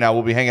call it right now.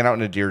 We'll be hanging out in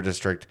the Deer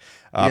District,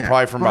 Yeah,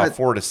 probably from about but-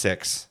 4 to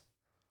 6.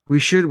 We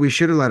should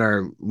have let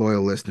our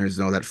loyal listeners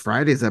know that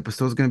Friday's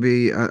episode is going to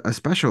be a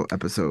special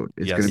episode.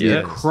 It's Yes, going to be it a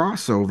is.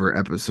 crossover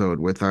episode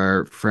with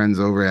our friends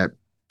over at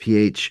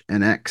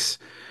PHNX.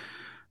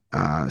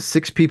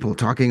 6 people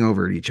talking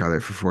over each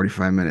other for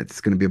 45 minutes.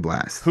 It's going to be a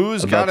blast.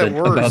 Who's got it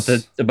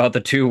worse? About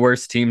the 2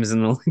 worst teams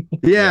in the league.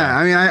 Yeah,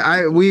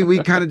 I mean, we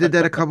kind of did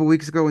that a couple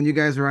weeks ago when you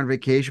guys were on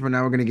vacation, but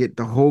now we're going to get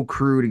the whole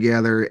crew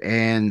together,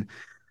 and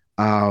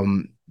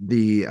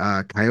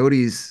the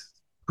Coyotes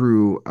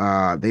crew,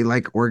 they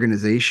like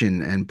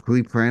organization and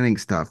pre-planning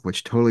stuff,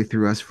 which totally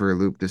threw us for a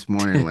loop this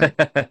morning.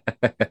 Like,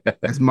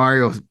 as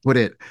Mario put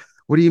it,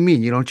 what do you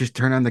mean? You don't just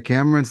turn on the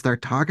camera and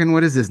start talking?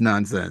 What is this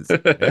nonsense?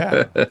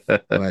 Yeah.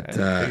 But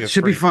I think it's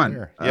should be pretty fun.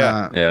 clear.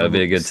 Yeah. Yeah, it'll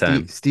be a good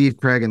time. Steve,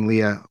 Craig, and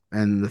Leah,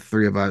 and the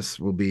 3 of us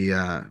will be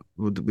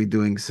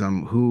doing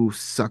some Who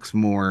Sucks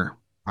More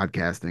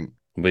podcasting.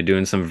 We'll be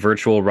doing some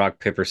virtual rock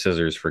paper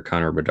scissors for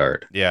Connor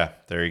Bedard. Yeah,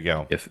 there you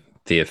go. If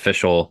the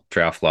official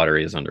draft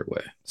lottery is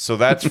underway. So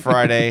that's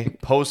Friday,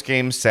 post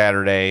game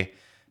Saturday.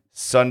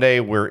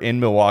 Sunday, we're in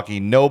Milwaukee.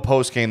 No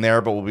post game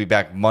there, but we'll be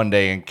back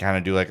Monday and kind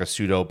of do like a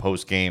pseudo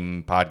post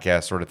game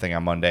podcast sort of thing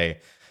on Monday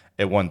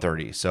at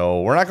 1:30.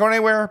 So we're not going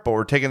anywhere, but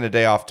we're taking the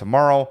day off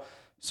tomorrow.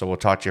 So we'll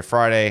talk to you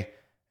Friday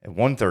at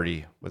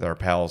 1:30 with our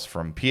pals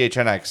from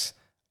PHNX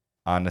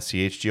on the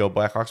CHGO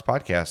Blackhawks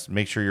podcast.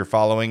 Make sure you're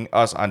following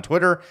us on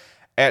Twitter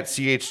at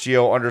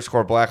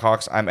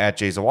CHGO_Blackhawks. I'm at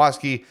Jay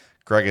Zawaski.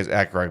 Greg is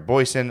at Greg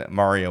Boyson.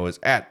 Mario is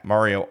at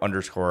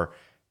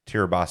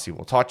Mario_Tirabassi.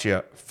 We'll talk to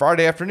you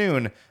Friday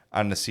afternoon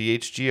on the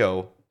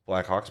CHGO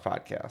Blackhawks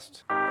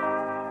podcast.